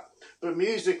do that. But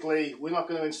musically, we're not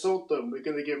going to insult them. We're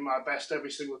going to give them our best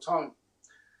every single time.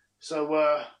 So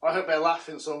I hope they're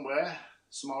laughing somewhere,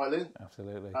 smiling.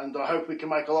 Absolutely. And I hope we can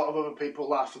make a lot of other people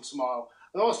laugh and smile.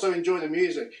 And also enjoy the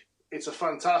music. It's a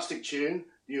fantastic tune.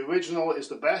 The original is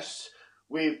the best.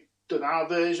 We've done our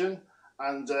version.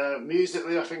 And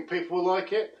musically, I think people will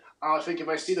like it. And I think if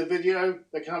they see the video,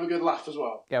 they can have a good laugh as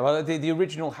well. Yeah, well, the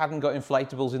original hadn't got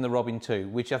inflatables in the Robin 2,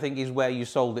 which I think is where you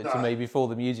sold it to me before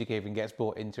the music even gets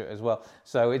brought into it as well.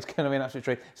 So it's going to be an absolute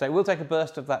treat. So we'll take a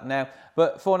burst of that now.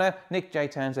 But for now, Nick J.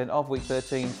 Townsend of Week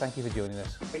 13, thank you for joining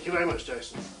us. Thank you very much,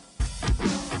 Jason.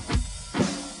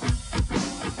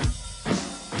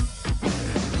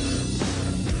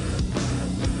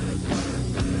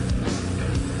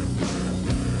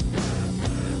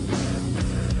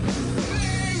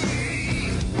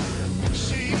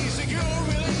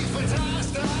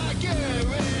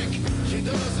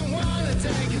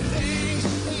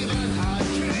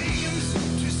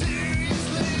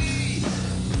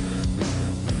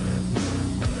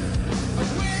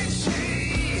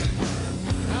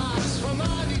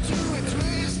 Money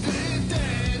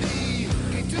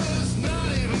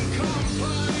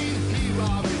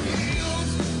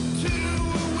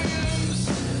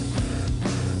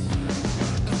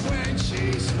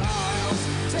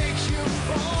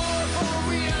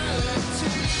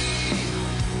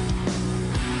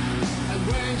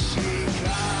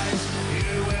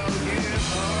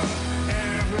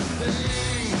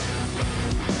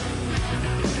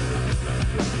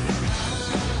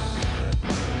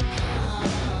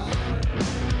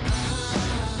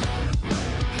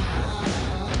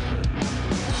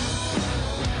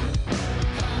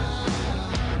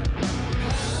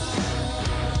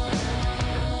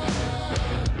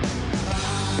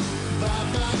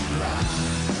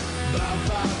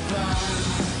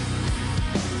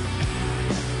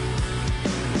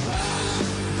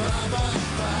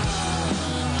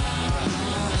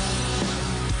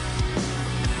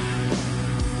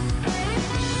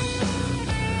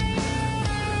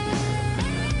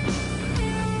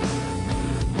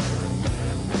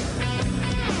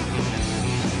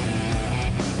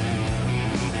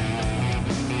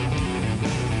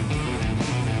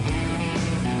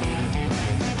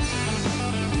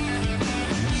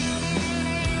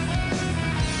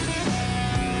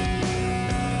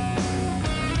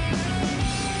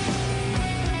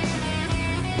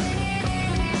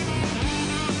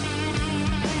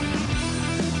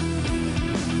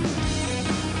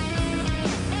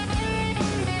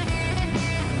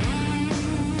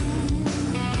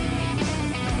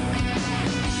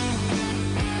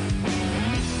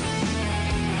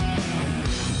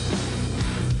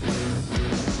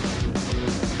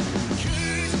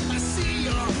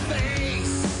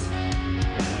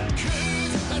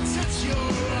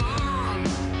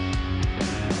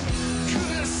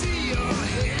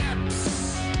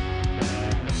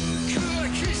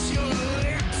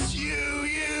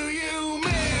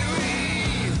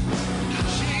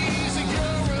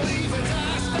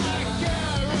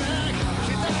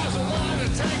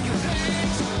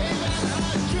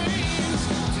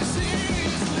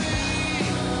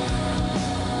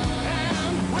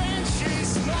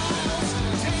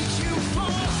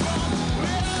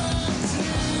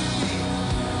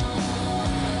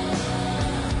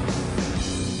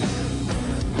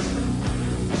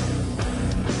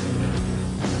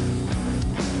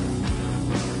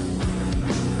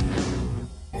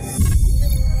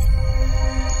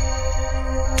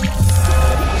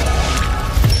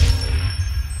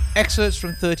Excerpts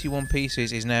from 31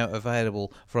 Pieces is now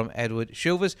available from Edward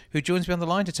Chilvers, who joins me on the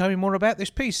line to tell me more about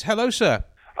this piece. Hello, sir.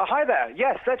 Hi there.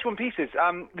 Yes, 31 Pieces.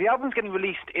 The album's getting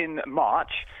released in March,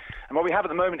 and what we have at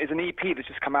the moment is an EP that's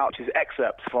just come out, which is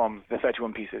excerpts from the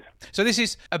 31 Pieces. So this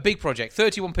is a big project.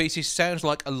 31 Pieces sounds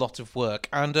like a lot of work,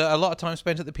 and a lot of time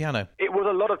spent at the piano. It was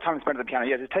a lot of time spent at the piano,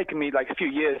 yes. It's taken me like a few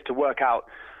years to work out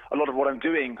a lot of what I'm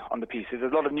doing on the pieces.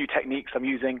 There's a lot of new techniques I'm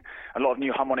using, a lot of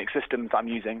new harmonic systems I'm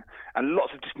using, and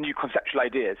lots of just new conceptual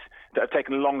ideas that have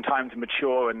taken a long time to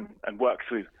mature and work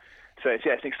through. So it's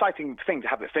an exciting thing to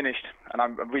have it finished, and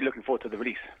I'm really looking forward to the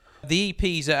release. The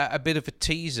EP's a bit of a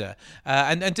teaser,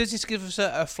 and does this give us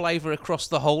a flavour across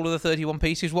the whole of the 31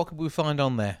 Pieces? What could we find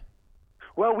on there?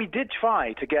 Well, we did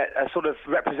try to get a sort of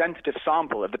representative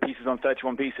sample of the pieces on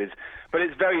 31 Pieces, but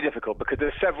it's very difficult because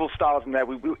there's several styles in there.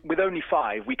 With only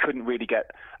 5, we couldn't really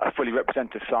get a fully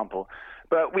representative sample.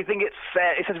 But we think it's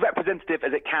fair. It's as representative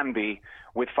as it can be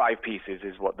with 5 pieces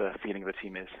is what the feeling of the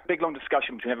team is. Big, long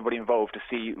discussion between everybody involved to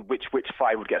see which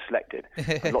 5 would get selected.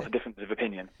 There's lots of differences of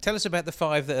opinion. Tell us about the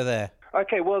 5 that are there.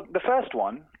 Okay, well, the first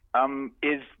one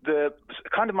is the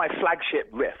kind of my flagship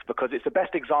riff because it's the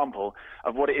best example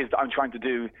of what it is that I'm trying to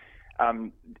do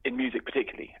in music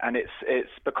particularly. And it's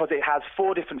because it has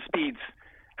 4 different speeds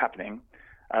happening,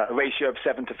 a ratio of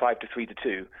 7 to 5 to 3 to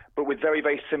 2, but with very,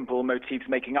 very simple motifs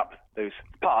making up those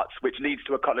parts, which leads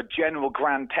to a kind of general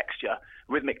grand texture,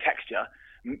 rhythmic texture,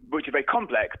 which is very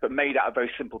complex, but made out of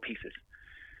very simple pieces,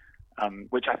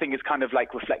 which I think is kind of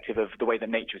like reflective of the way that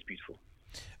nature is beautiful.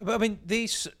 But I mean,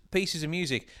 these pieces of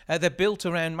music, they're built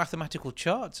around mathematical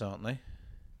charts, aren't they?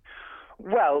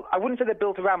 Well, I wouldn't say they're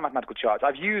built around mathematical charts.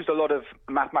 I've used a lot of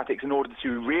mathematics in order to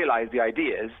realize the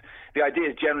ideas. The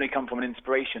ideas generally come from an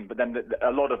inspiration, but then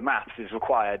a lot of maths is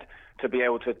required to be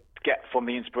able to get from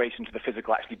the inspiration to the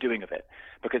physical actually doing of it.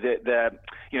 Because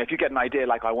if you get an idea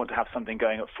like I want to have something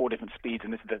going at 4 different speeds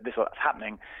and this or that's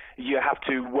happening, you have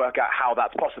to work out how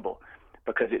that's possible.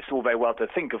 Because it's all very well to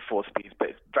think of 4 speeds, but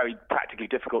it's very practically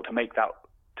difficult to make that,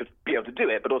 to be able to do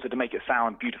it, but also to make it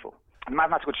sound beautiful. And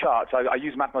mathematical charts, I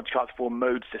use mathematical charts for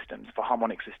mode systems, for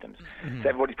harmonic systems. Mm-hmm. So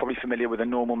everybody's probably familiar with the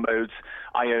normal modes,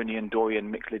 Ionian, Dorian,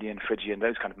 Mixed Lydian, Phrygian,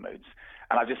 those kind of modes.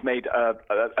 And I've just made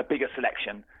a bigger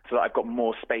selection so that I've got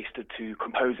more space to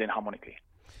compose in harmonically.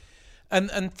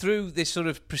 And through this sort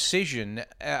of precision,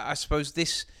 I suppose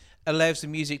this allows the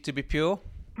music to be pure?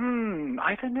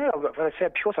 I don't know what I say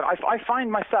pure sound. I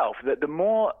find myself that the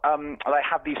more I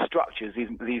have these structures,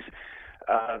 these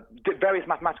various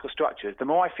mathematical structures, the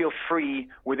more I feel free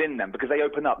within them because they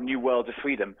open up new worlds of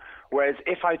freedom. Whereas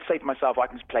if I'd say to myself, I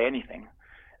can just play anything,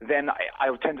 then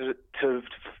I would tend to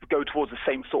go towards the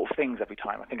same sort of things every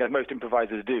time. I think as most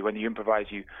improvisers do, when you improvise,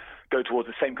 you go towards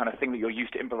the same kind of thing that you're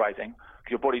used to improvising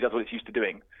because your body does what it's used to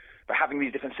doing. But having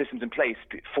these different systems in place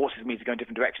forces me to go in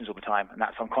different directions all the time, and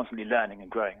I'm constantly learning and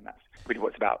growing, and that's really what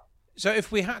it's about. So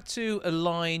if we had to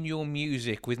align your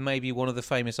music with maybe one of the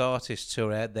famous artists who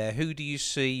are out there, who do you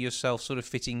see yourself sort of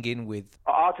fitting in with?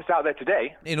 Artists out there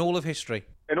today? In all of history.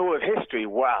 In all of history?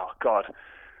 Wow, God.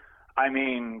 I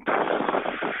mean,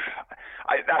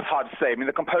 that's hard to say. I mean,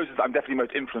 the composers I'm definitely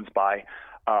most influenced by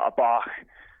are Bach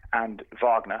and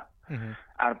Wagner. Mm-hmm.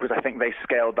 And because I think they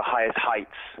scaled the highest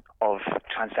heights of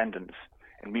transcendence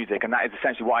in music, and that is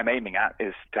essentially what I'm aiming at,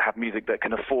 is to have music that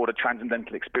can afford a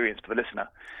transcendental experience for the listener.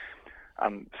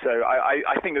 So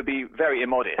I think it would be very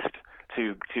immodest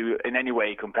to in any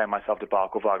way compare myself to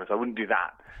Bach or Wagner, so I wouldn't do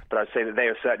that. But I'd say that they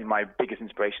are certainly my biggest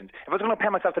inspirations. If I was going to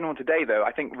compare myself to anyone today, though,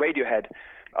 I think Radiohead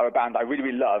are a band I really,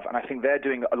 really love, and I think they're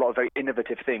doing a lot of very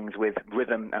innovative things with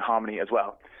rhythm and harmony as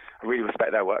well. I really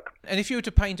respect their work. And if you were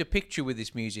to paint a picture with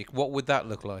this music, what would that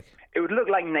look like? It would look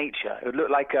like nature. It would look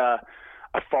like a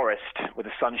forest with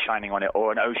the sun shining on it,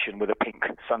 or an ocean with a pink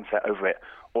sunset over it,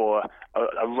 or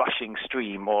a rushing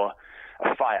stream, or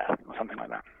a fire, or something like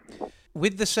that.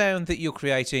 With the sound that you're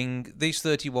creating, these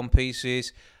 31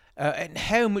 pieces, and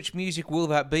how much music will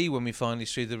that be when we finally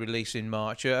see the release in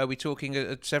March? Are we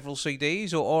talking several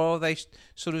CDs, or are they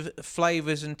sort of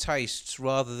flavours and tastes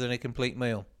rather than a complete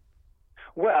meal?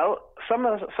 Well, some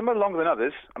are longer than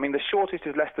others. I mean, the shortest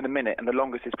is less than a minute, and the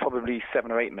longest is probably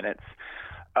 7 or 8 minutes.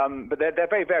 But they're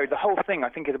very varied. The whole thing, I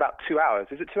think, is about 2 hours.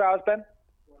 Is it 2 hours, Ben?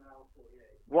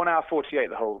 1 hour 48,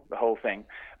 the whole thing.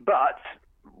 But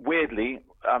weirdly,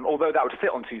 although that would fit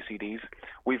on 2 CDs,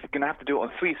 we're going to have to do it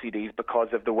on 3 CDs because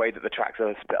of the way that the tracks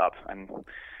are split up, and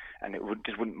it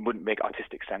wouldn't make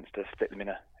artistic sense to split them in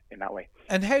that way.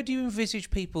 And how do you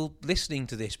envisage people listening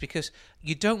to this? Because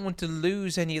you don't want to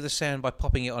lose any of the sound by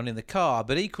popping it on in the car,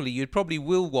 but equally you probably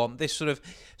will want this sort of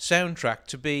soundtrack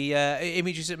to be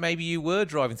images that maybe you were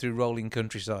driving through rolling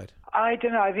countryside. I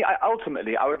don't know.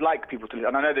 Ultimately, I would like people to,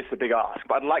 and I know this is a big ask,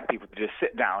 but I'd like people to just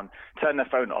sit down, turn their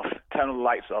phone off, turn all the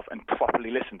lights off, and properly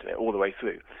listen to it all the way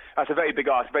through. That's a very big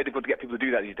ask, very difficult to get people to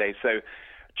do that these days. So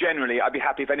generally, I'd be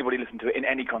happy if anybody listened to it in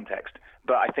any context.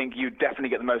 But I think you definitely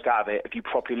get the most out of it if you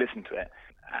properly listen to it,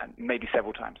 and maybe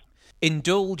several times.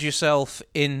 Indulge yourself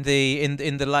in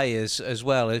the layers as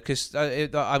well, because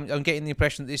I'm getting the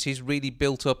impression that this is really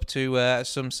built up to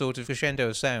some sort of crescendo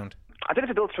of sound. I don't know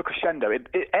if it builds to a crescendo. It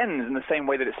ends in the same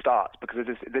way that it starts, because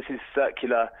this is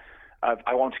circular.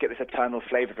 I want to get this eternal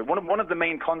flavour of it. One of the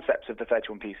main concepts of the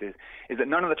 31 pieces is that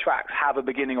none of the tracks have a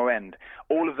beginning or end.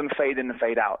 All of them fade in and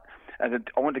fade out. And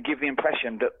I want to give the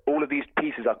impression that all of these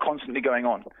pieces are constantly going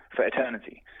on for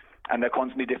eternity, and they're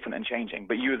constantly different and changing.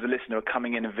 But you as a listener are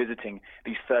coming in and visiting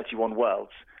these 31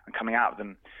 worlds and coming out of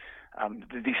them,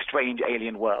 these strange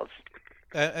alien worlds.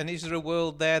 And is there a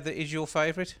world there that is your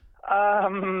favourite?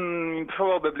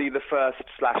 Probably the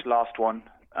first/last one.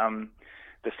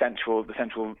 The central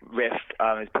rift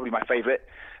is probably my favourite.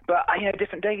 But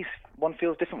different days, one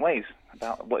feels different ways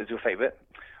about what is your favourite.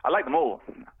 I like them all.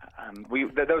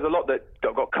 There was a lot that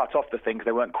got cut off the thing because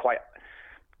they weren't quite,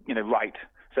 right.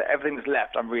 So everything that's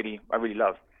left, I really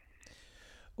love.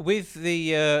 With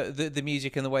the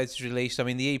music and the way it's released, I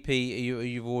mean, the EP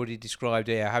you've already described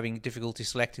here, having difficulty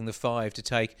selecting the 5 to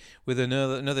take, with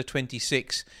another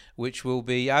 26, which will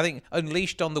be, I think,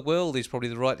 unleashed on the world is probably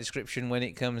the right description when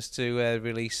it comes to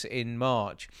release in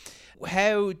March.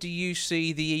 How do you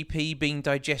see the EP being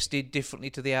digested differently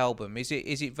to the album? Is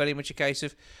it very much a case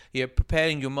of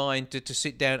preparing your mind to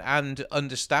sit down and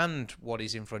understand what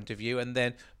is in front of you, and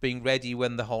then being ready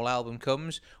when the whole album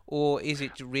comes, or is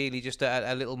it really just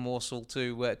a little morsel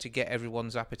to get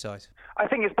everyone's appetite? I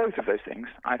think it's both of those things.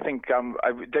 I think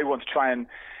I do want to try and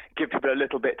give people a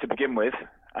little bit to begin with,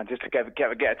 and just to get a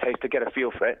taste, to get a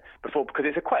feel for it before, because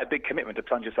it's quite a big commitment to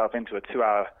plunge yourself into a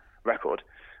 2-hour record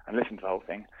and listen to the whole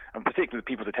thing. And particularly with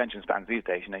people's attention spans these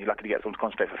days, you're lucky to get someone to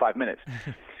concentrate for 5 minutes.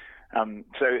 I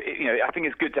think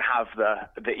it's good to have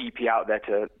the EP out there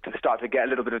to start to get a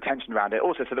little bit of attention around it.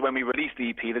 Also, so that when we release the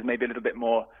EP, there's maybe a little bit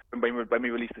more. When we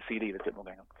release the CD, there's a bit more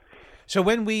going on. So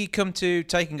when we come to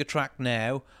taking a track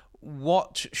now,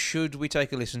 what should we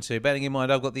take a listen to? Bearing in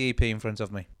mind, I've got the EP in front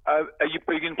of me. Are you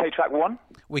going to play track 1?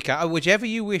 We can, whichever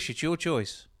you wish. It's your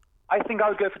choice. I think I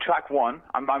would go for track 1.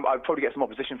 I'd probably get some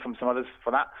opposition from some others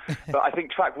for that. But I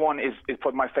think track 1 is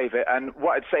probably my favourite. And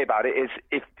what I'd say about it is,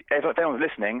 if anyone's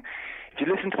listening, if you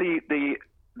listen to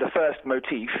the first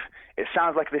motif, it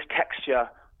sounds like this texture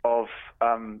of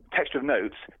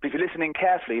notes. But if you're listening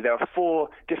carefully, there are 4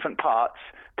 different parts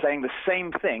playing the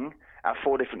same thing at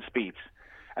 4 different speeds.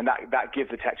 And that gives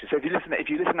the texture. So if you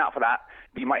listen out for that,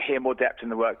 you might hear more depth in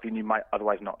the work than you might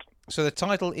otherwise not. So the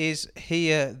title is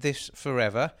Hear This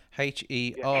Forever,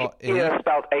 H-E-R-E. Hear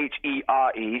spelled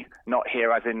H-E-R-E, not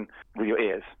hear as in with your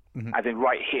ears, as in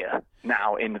right here,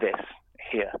 now in this,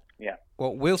 here, yeah.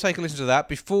 Well, we'll take a listen to that.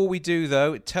 Before we do,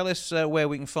 though, tell us where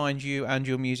we can find you and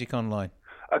your music online.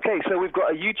 Okay, so we've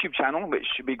got a YouTube channel, which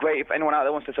should be great if anyone out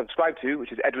there wants to subscribe to,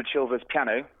 which is Edward Chilvers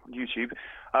Piano on YouTube.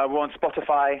 We're on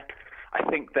Spotify. I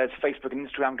think there's Facebook and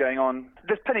Instagram going on.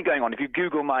 There's plenty going on if you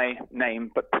Google my name,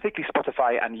 but particularly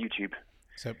Spotify and YouTube.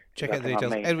 So check out the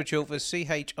details. Edward Chilvers,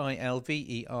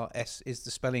 C-H-I-L-V-E-R-S is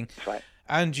the spelling. That's right.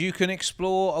 And you can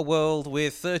explore a world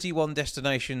with 31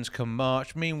 destinations come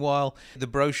March. Meanwhile, the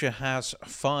brochure has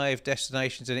 5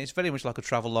 destinations, and it's very much like a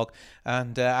travel log,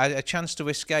 and a chance to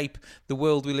escape the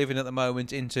world we live in at the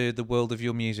moment into the world of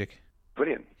your music.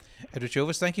 Brilliant. Edward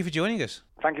Chilvers, thank you for joining us.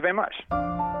 Thank you very much.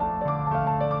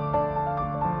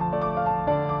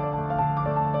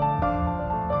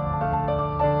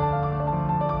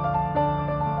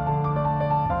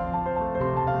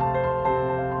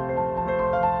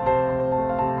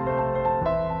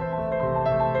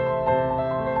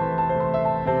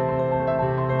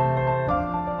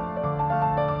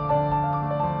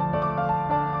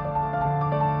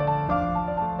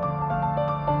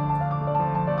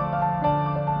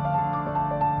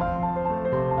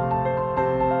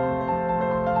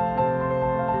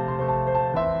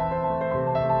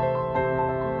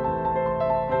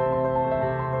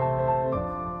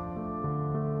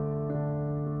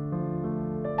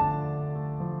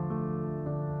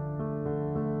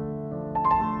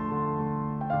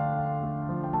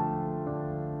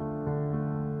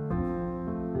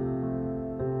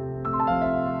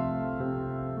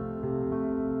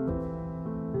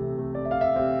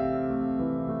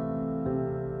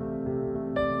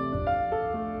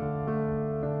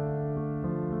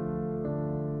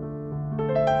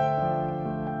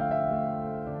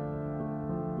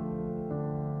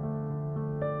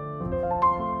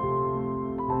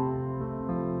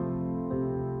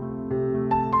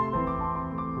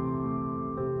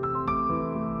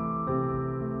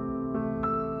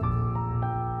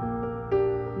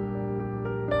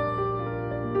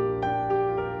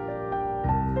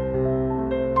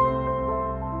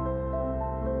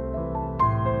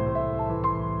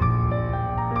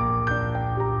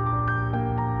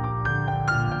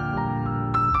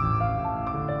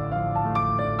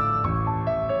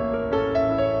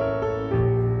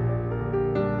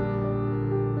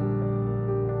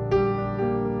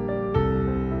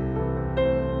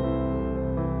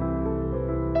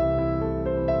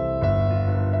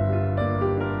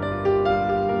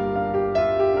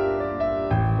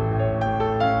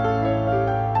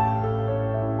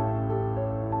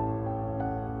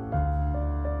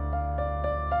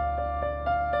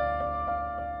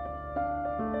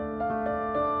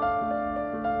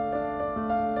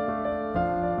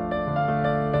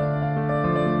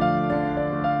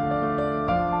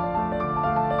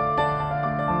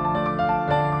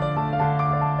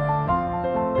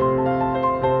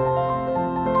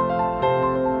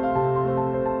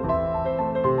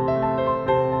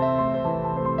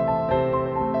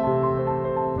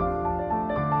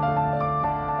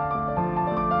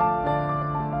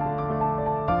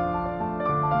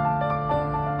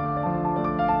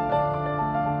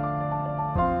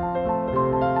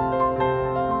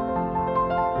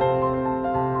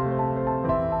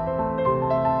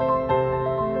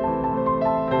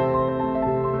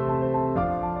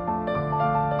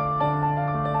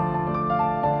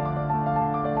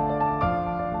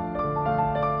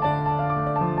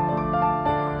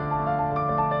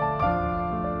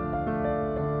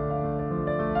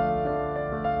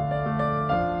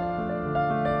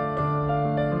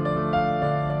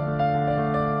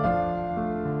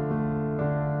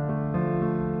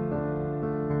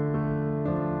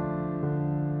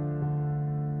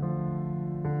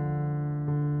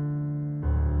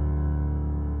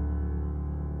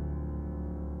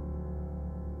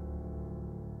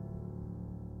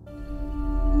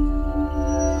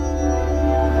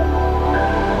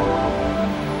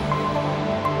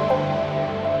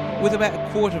 With about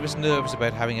a quarter of us nervous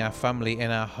about having our family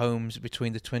in our homes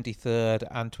between the 23rd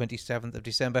and 27th of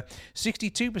December,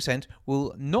 62%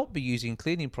 will not be using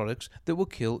cleaning products that will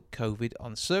kill COVID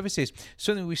on surfaces.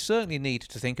 Something we certainly need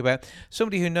to think about.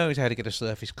 Somebody who knows how to get a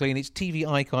surface clean. It's TV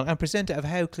icon and presenter of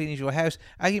How Clean Is Your House,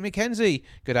 Aggie McKenzie.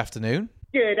 Good afternoon.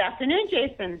 Good afternoon,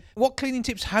 Jason. What cleaning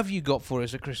tips have you got for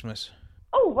us at Christmas?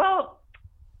 Oh, well,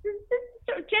 there's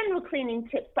sort of general cleaning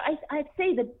tips, but I'd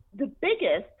say the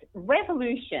biggest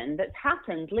revolution that's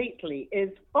happened lately is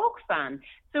fog fan.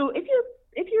 So if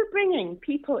you're bringing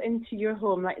people into your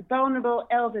home, like vulnerable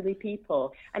elderly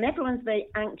people, and everyone's very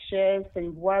anxious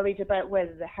and worried about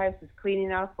whether the house is clean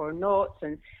enough or not,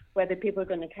 and whether people are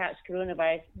going to catch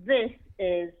coronavirus,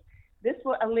 this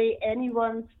will allay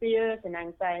anyone's fears and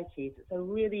anxieties. It's a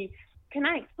really... Can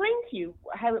I explain to you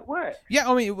how it works?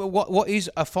 Yeah, I mean, what is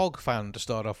a fog fan to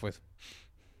start off with?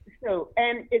 So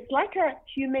it's like a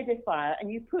humidifier,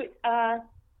 and you put a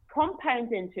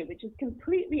compound into it, which is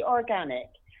completely organic.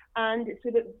 And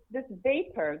so that this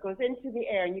vapor goes into the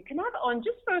air, and you can have it on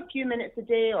just for a few minutes a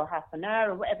day or half an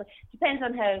hour or whatever. Depends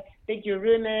on how big your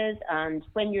room is and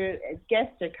when your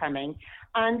guests are coming.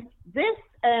 And this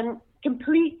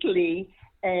completely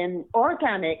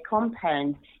organic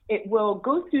compound, it will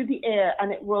go through the air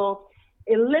and it will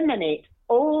eliminate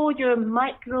all your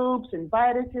microbes and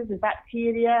viruses and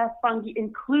bacteria, fungi,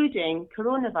 including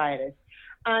coronavirus.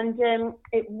 And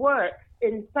it works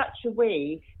in such a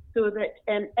way so that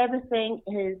everything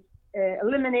is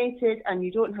eliminated and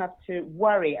you don't have to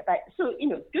worry about it. So,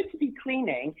 it's good to be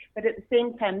cleaning, but at the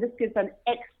same time, this gives an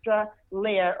extra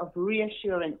layer of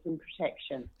reassurance and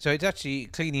protection. So it's actually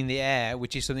cleaning the air,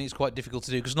 which is something that's quite difficult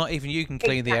to do, because not even you can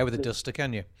clean the air with a duster,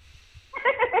 can you?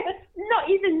 Not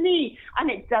even me.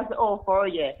 And it does it all for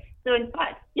you. So, in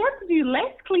fact, you have to do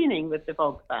less cleaning with the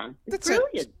fog fan. It's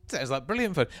brilliant. Sounds like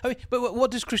brilliant fun. I mean, but what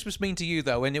does Christmas mean to you,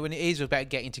 though, when it is about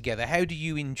getting together? How do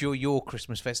you enjoy your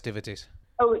Christmas festivities?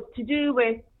 Oh, it's to do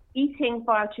with eating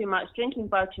far too much, drinking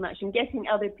far too much, and getting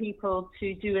other people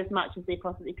to do as much as they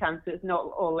possibly can, so it's not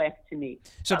all left to me.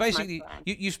 So that's basically,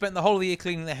 you spent the whole of the year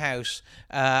cleaning the house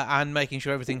and making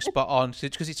sure everything's spot on,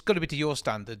 because it's got to be to your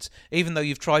standards. Even though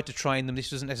you've tried to train them, this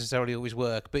doesn't necessarily always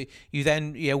work. But you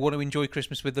then want to enjoy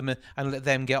Christmas with them and let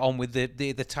them get on with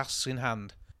the tasks in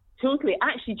hand. Totally.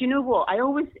 Actually, do you know what? I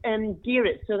always gear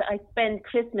it so that I spend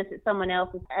Christmas at someone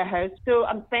else's house. So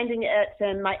I'm spending it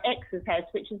at my ex's house,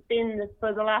 which has been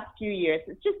for the last few years.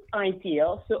 It's just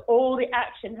ideal. So all the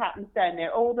action happens down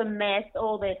there, all the mess,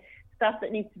 all the stuff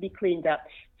that needs to be cleaned up.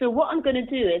 So what I'm going to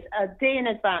do is, a day in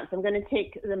advance, I'm going to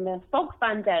take the fog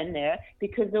fan down there,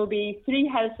 because there'll be 3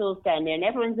 households down there and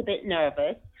everyone's a bit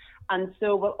nervous. And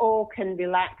so we all can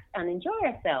relax and enjoy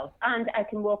ourselves. And I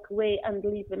can walk away and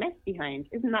leave the mess behind.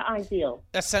 Isn't that ideal?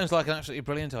 That sounds like an absolutely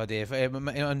brilliant idea.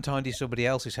 Untidy somebody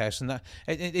else's house. And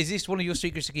is this one of your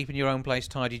secrets to keeping your own place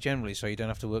tidy generally, so you don't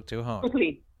have to work too hard?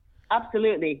 Totally.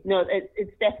 Absolutely. No,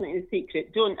 it's definitely a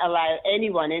secret. Don't allow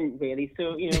anyone in, really.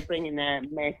 So, bringing their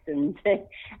mess and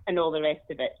all the rest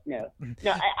of it. No.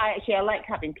 I like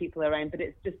having people around, but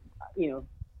it's just,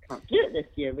 can't do it this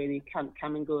year, really. Can't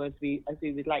come and go as we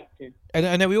would like to. And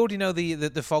I know we already know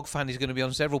the fog fan is going to be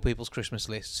on several people's Christmas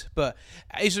lists, but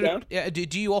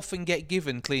do you often get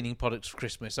given cleaning products for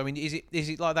Christmas? I mean, is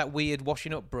it like that weird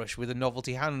washing up brush with a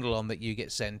novelty handle on that you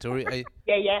get sent? Or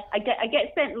Yeah, I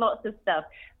get sent lots of stuff.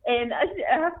 And I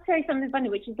have to tell you something funny,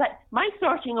 which is like my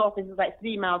sorting office is like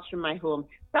 3 miles from my home.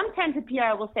 Sometimes the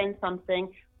PR will send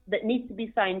something that needs to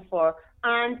be signed for,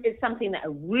 and it's something that I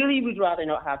really would rather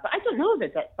not have. But I don't know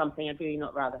that that's something I'd really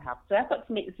not rather have. So I've got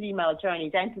to make the 3 mile journey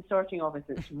down to the sorting office.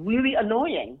 It's really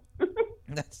annoying.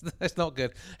 That's not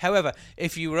good. However,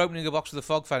 if you were opening a box with a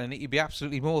fog fan in it, you'd be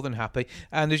absolutely more than happy.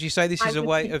 And as you say, this is a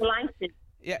way of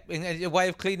a way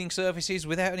of cleaning surfaces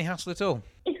without any hassle at all.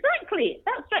 Exactly.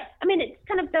 That's right. I mean, it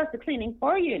kind of does the cleaning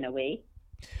for you in a way.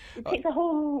 It takes a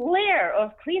whole layer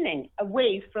of cleaning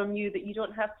away from you that you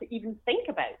don't have to even think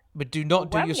about. But do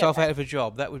not do yourself out of a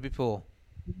job. That would be poor.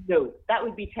 No, that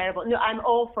would be terrible. No, I'm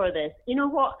all for this. You know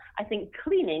what? I think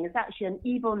cleaning is actually an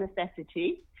evil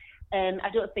necessity. I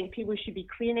don't think people should be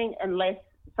cleaning unless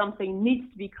something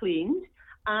needs to be cleaned.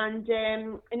 And,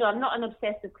 I'm not an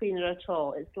obsessive cleaner at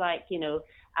all. It's like,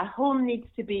 a home needs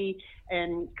to be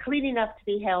clean enough to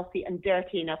be healthy and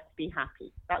dirty enough to be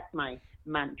happy. That's my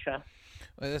mantra.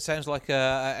 Well, that sounds like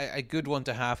a good one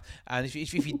to have. And if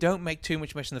you don't make too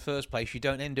much mess in the first place, you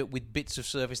don't end up with bits of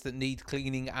surface that need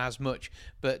cleaning as much.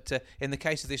 But in the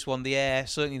case of this one, the air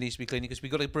certainly needs to be cleaning, because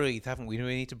we've got to breathe, haven't we?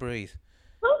 We need to breathe.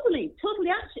 Totally.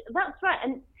 Actually, that's right.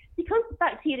 And because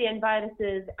bacteria and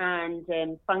viruses and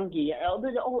fungi,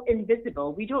 they're all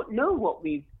invisible, we don't know what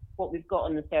what we've got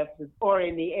on the surfaces or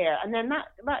in the air. And then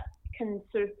that can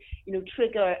sort of,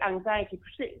 trigger anxiety,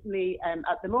 particularly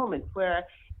at the moment where,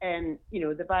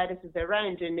 the virus is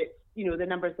around and it's, the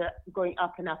numbers are going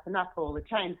up and up and up all the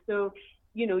time. So,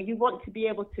 you want to be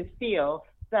able to feel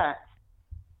that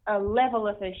a level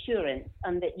of assurance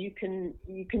and that you can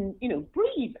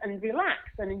breathe and relax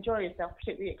and enjoy yourself,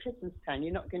 particularly at Christmas time.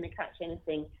 You're not going to catch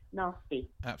anything nasty.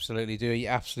 Absolutely, do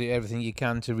absolutely everything you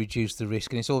can to reduce the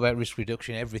risk, and it's all about risk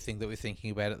reduction, everything that we're thinking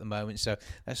about at the moment. So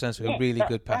that sounds like a really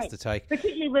good path to take.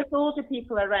 Particularly with older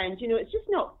people around, it's just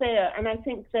not fair. And I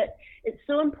think that it's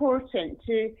so important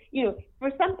to,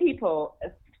 for some people,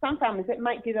 some families, it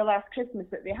might be the last Christmas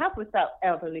that they have with that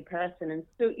elderly person, and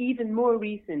so even more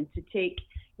reason to take,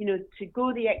 to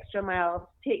go the extra mile,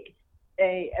 take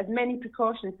as many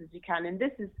precautions as you can, and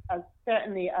this is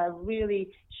certainly a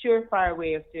really surefire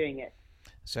way of doing it.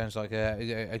 Sounds like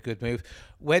a good move.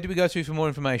 Where do we go to for more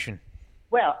information?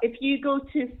 Well, if you go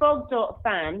to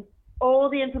fog.fan, all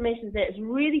the information is there. It's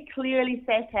really clearly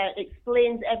set out,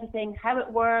 explains everything, how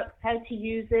it works, how to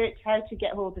use it, how to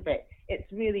get hold of it.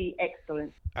 It's really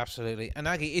excellent. Absolutely. And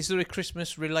Aggie, is there a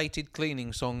Christmas-related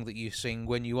cleaning song that you sing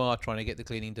when you are trying to get the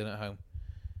cleaning done at home?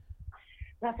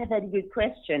 That's a very good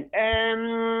question.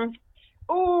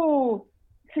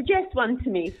 Suggest one to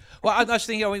me. Well, I was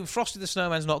thinking, Frosty the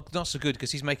Snowman's not so good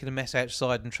because he's making a mess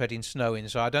outside and treading snow in,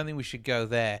 so I don't think we should go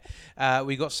there.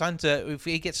 We've got Santa, if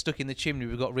he gets stuck in the chimney,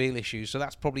 we've got real issues, so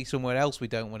that's probably somewhere else we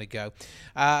don't want to go.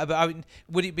 But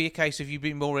would it be a case of you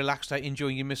being more relaxed out,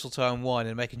 enjoying your mistletoe and wine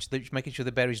and making sure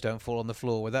the berries don't fall on the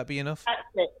floor? Would that be enough? That's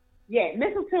it. Yeah,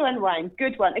 mistletoe and wine,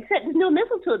 good one. Except there's no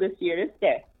mistletoe this year, is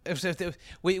there?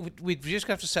 We just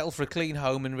have to settle for a clean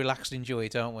home and relax and enjoy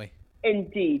it, aren't we?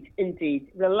 Indeed.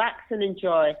 Relax and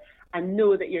enjoy and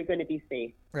know that you're going to be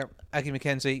safe. Well, Aggie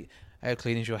McKenzie, How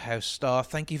Clean Is Your House star,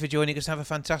 thank you for joining us. Have a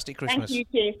fantastic Christmas. Thank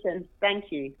you, Jason.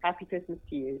 Thank you. Happy Christmas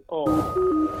to you all.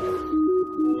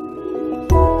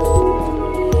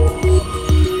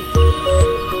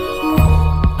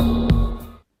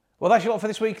 Well, that's your lot for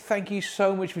this week. Thank you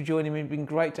so much for joining me. It's been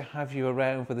great to have you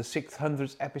around for the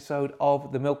 600th episode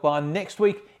of The Milk Bar. Next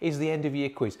week is the end of year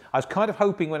quiz. I was kind of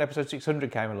hoping when episode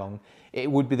 600 came along, it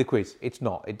would be the quiz. It's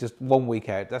not. It's just 1 week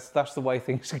out. That's the way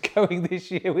things are going this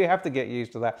year. We have to get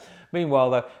used to that. Meanwhile,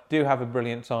 though, do have a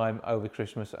brilliant time over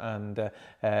Christmas and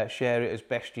share it as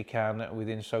best you can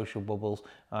within social bubbles.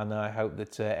 And I hope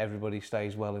that everybody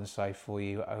stays well and safe for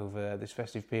you over this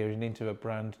festive period and into a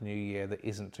brand new year that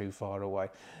isn't too far away.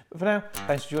 But for now,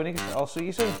 thanks for joining us. I'll see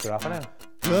you soon. Ta-ra for now.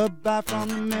 Goodbye from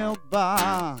the milk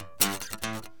bar.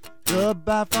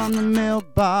 Goodbye from the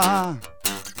milk bar.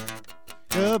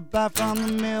 Goodbye from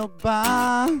the milk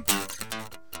bar.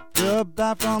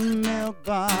 Goodbye from the milk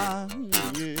bar.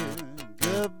 Yeah.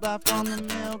 Goodbye from the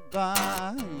milk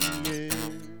bar.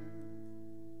 Yeah.